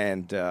 Right.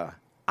 And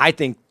I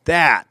think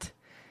that,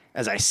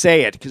 as I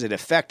say it, because it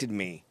affected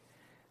me,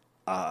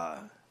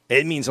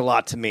 it means a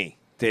lot to me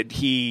that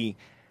he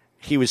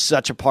was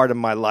such a part of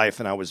my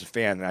life, and I was a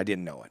fan, and I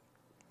didn't know it.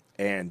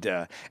 And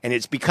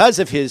it's because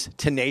of his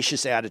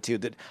tenacious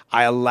attitude that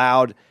I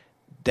allowed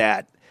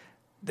that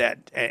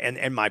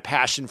and my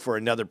passion for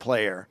another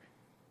player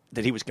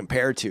that he was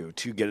compared to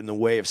get in the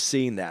way of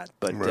seeing that.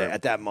 But right.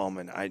 At that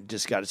moment, I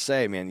just got to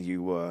say, man,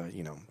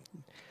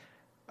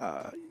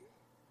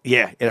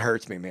 yeah, it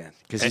hurts me, man,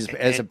 because he's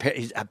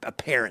a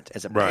parent,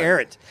 as a right.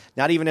 parent,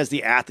 not even as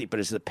the athlete, but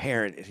as a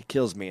parent, it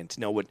kills me. And to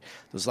know what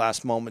those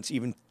last moments,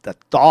 even the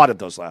thought of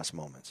those last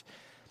moments,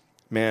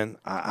 man,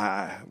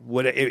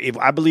 if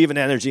I believe in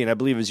energy, and I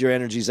believe as your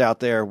energy's out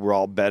there, we're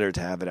all better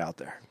to have it out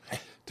there.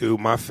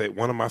 Dude,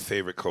 one of my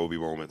favorite Kobe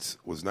moments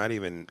was not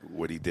even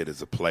what he did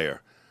as a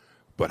player,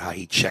 but how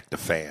he checked a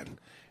fan.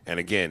 And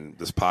again,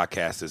 this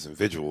podcast isn't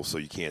visual, so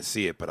you can't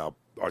see it, but I'll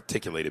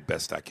articulate it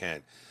best I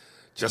can.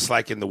 Just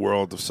like in the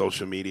world of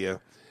social media,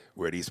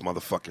 where these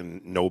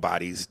motherfucking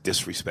nobodies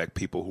disrespect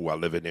people who are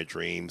living their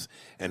dreams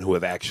and who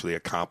have actually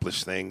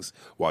accomplished things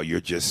while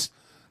you're just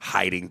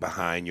hiding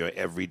behind your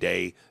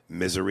everyday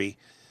misery.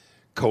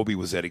 Kobe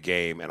was at a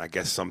game, and I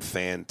guess some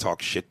fan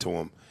talked shit to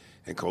him,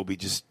 and Kobe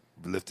just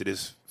lifted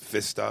his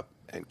fist up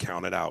and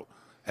counted out,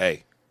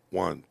 hey,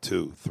 1,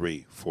 2,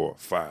 3, 4,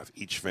 5,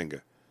 each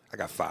finger. I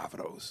got 5 of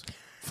those.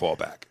 Fall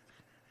back.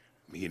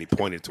 And he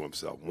pointed to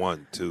himself.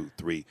 1, 2,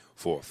 3,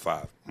 4,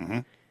 5. Mm-hmm.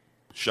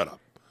 Shut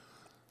up.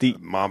 The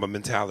Mamba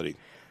mentality.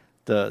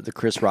 The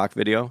Chris Rock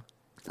video.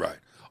 Right.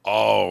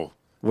 Oh,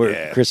 where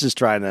yeah. Chris is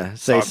trying to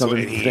say something.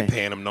 And he ain't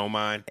paying him no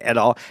mind. At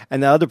all.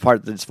 And the other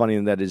part that's funny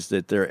in that is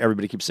that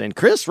everybody keeps saying,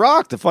 Chris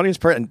Rock, the funniest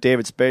person. And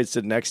David Spade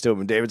sitting next to him,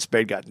 and David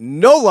Spade got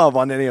no love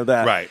on any of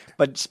that. Right.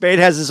 But Spade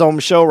has his own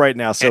show right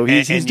now, so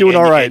he's doing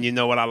all right. And you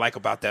know what I like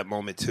about that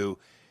moment, too,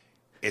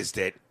 is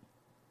that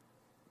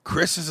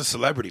Chris is a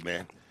celebrity,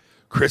 man.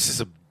 Chris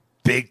is a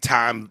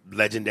big-time,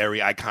 legendary,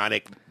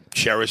 iconic,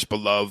 cherished,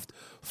 beloved,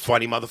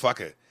 funny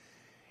motherfucker.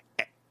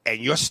 and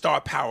your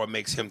star power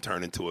makes him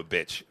turn into a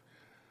bitch.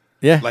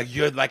 Yeah. Like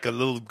you're like a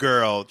little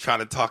girl trying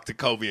to talk to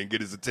Kobe and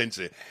get his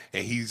attention,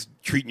 and he's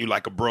treating you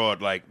like a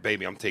broad, like,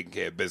 baby, I'm taking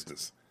care of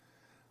business.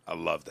 I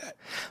love that.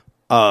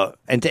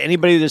 And to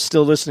anybody that's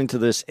still listening to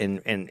this,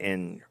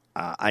 and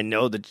I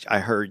know that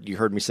you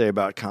heard me say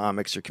about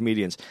comics or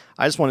comedians.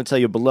 I just want to tell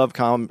you, a beloved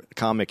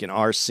comic in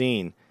our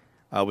scene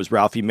was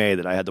Ralphie May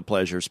that I had the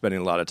pleasure of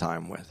spending a lot of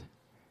time with.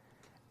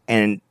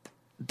 And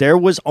there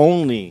was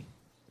only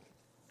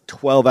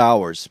 12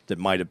 hours that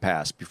might have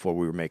passed before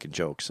we were making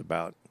jokes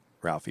about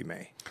Ralphie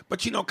May.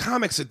 But,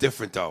 comics are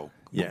different, though.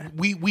 Yeah.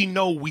 We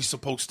know we're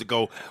supposed to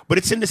go, but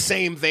it's in the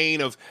same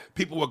vein of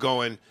people were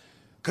going,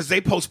 because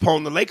they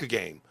postponed the Laker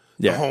game,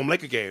 the home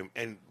Laker game.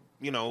 And,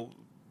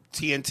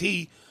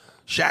 TNT,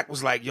 Shaq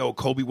was like, yo,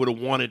 Kobe would have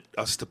wanted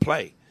us to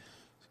play.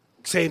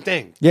 Same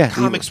thing. Yeah.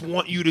 Comics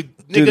want you to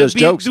do those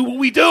jokes. Do what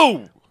we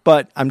do.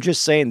 But I'm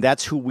just saying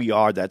that's who we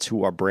are. That's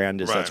who our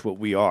brand is. Right. That's what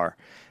we are.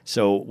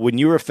 So when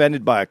you're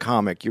offended by a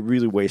comic, you're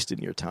really wasting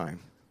your time.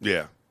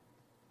 Yeah.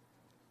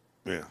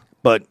 Yeah.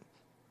 But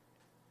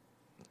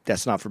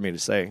that's not for me to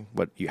say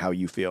how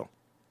you feel.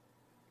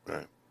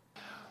 Right.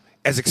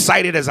 As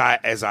excited as I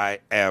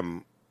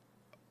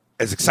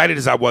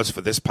was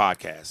for this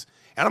podcast,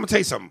 and I'm gonna tell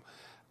you something,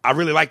 I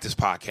really like this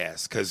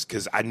podcast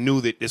because I knew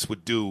that this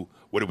would do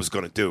what it was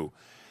gonna do.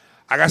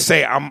 I gotta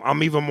say,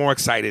 I'm even more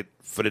excited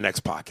for the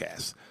next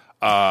podcast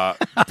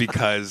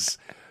because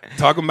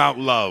talking about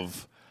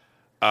love,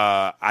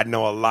 I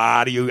know a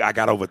lot of you. I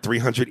got over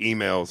 300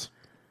 emails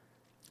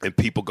and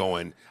people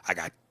going, I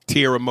got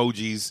tear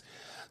emojis.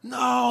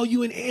 No,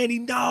 you and Andy,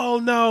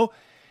 no.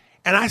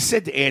 And I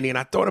said to Andy, and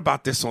I thought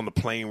about this on the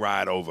plane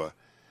ride over,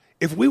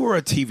 if we were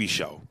a TV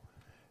show,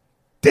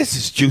 this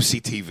is juicy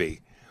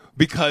TV.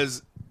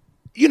 Because,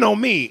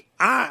 me,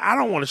 I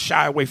don't want to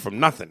shy away from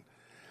nothing.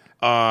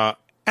 And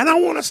I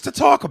want us to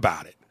talk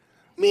about it.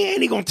 Me and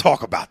Andy going to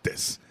talk about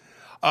this.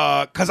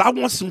 Because I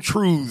want some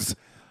truths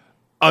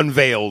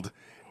unveiled.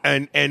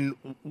 And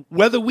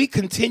whether we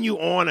continue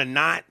on or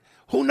not,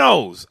 who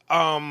knows?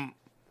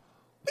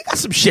 We got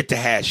some shit to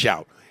hash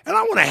out. And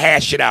I want to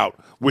hash it out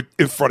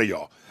in front of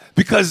y'all.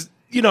 Because,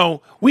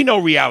 we know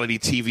reality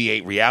TV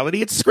ain't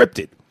reality. It's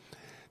scripted.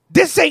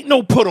 This ain't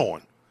no put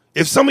on.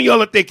 If some of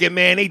y'all are thinking,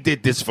 man, they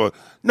did this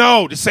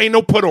no, this ain't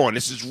no put on.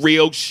 This is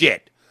real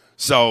shit.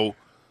 So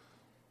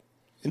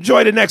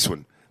enjoy the next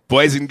one.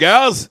 Boys and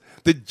girls,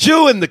 the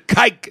Jew and the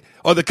kike,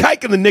 or the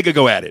kike and the nigga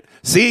go at it.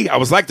 See, I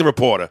was like the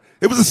reporter.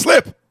 It was a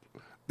slip.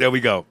 There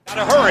we go.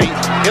 Gotta hurry.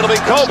 It'll be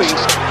Kobe.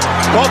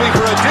 Kobe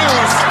for a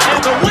deuce.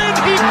 And the win,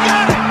 he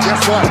got it.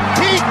 Guess what?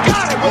 He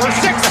got it with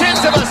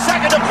 0.6 of a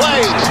second to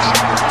play.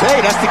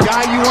 Hey, that's the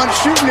guy you want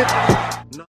shooting it.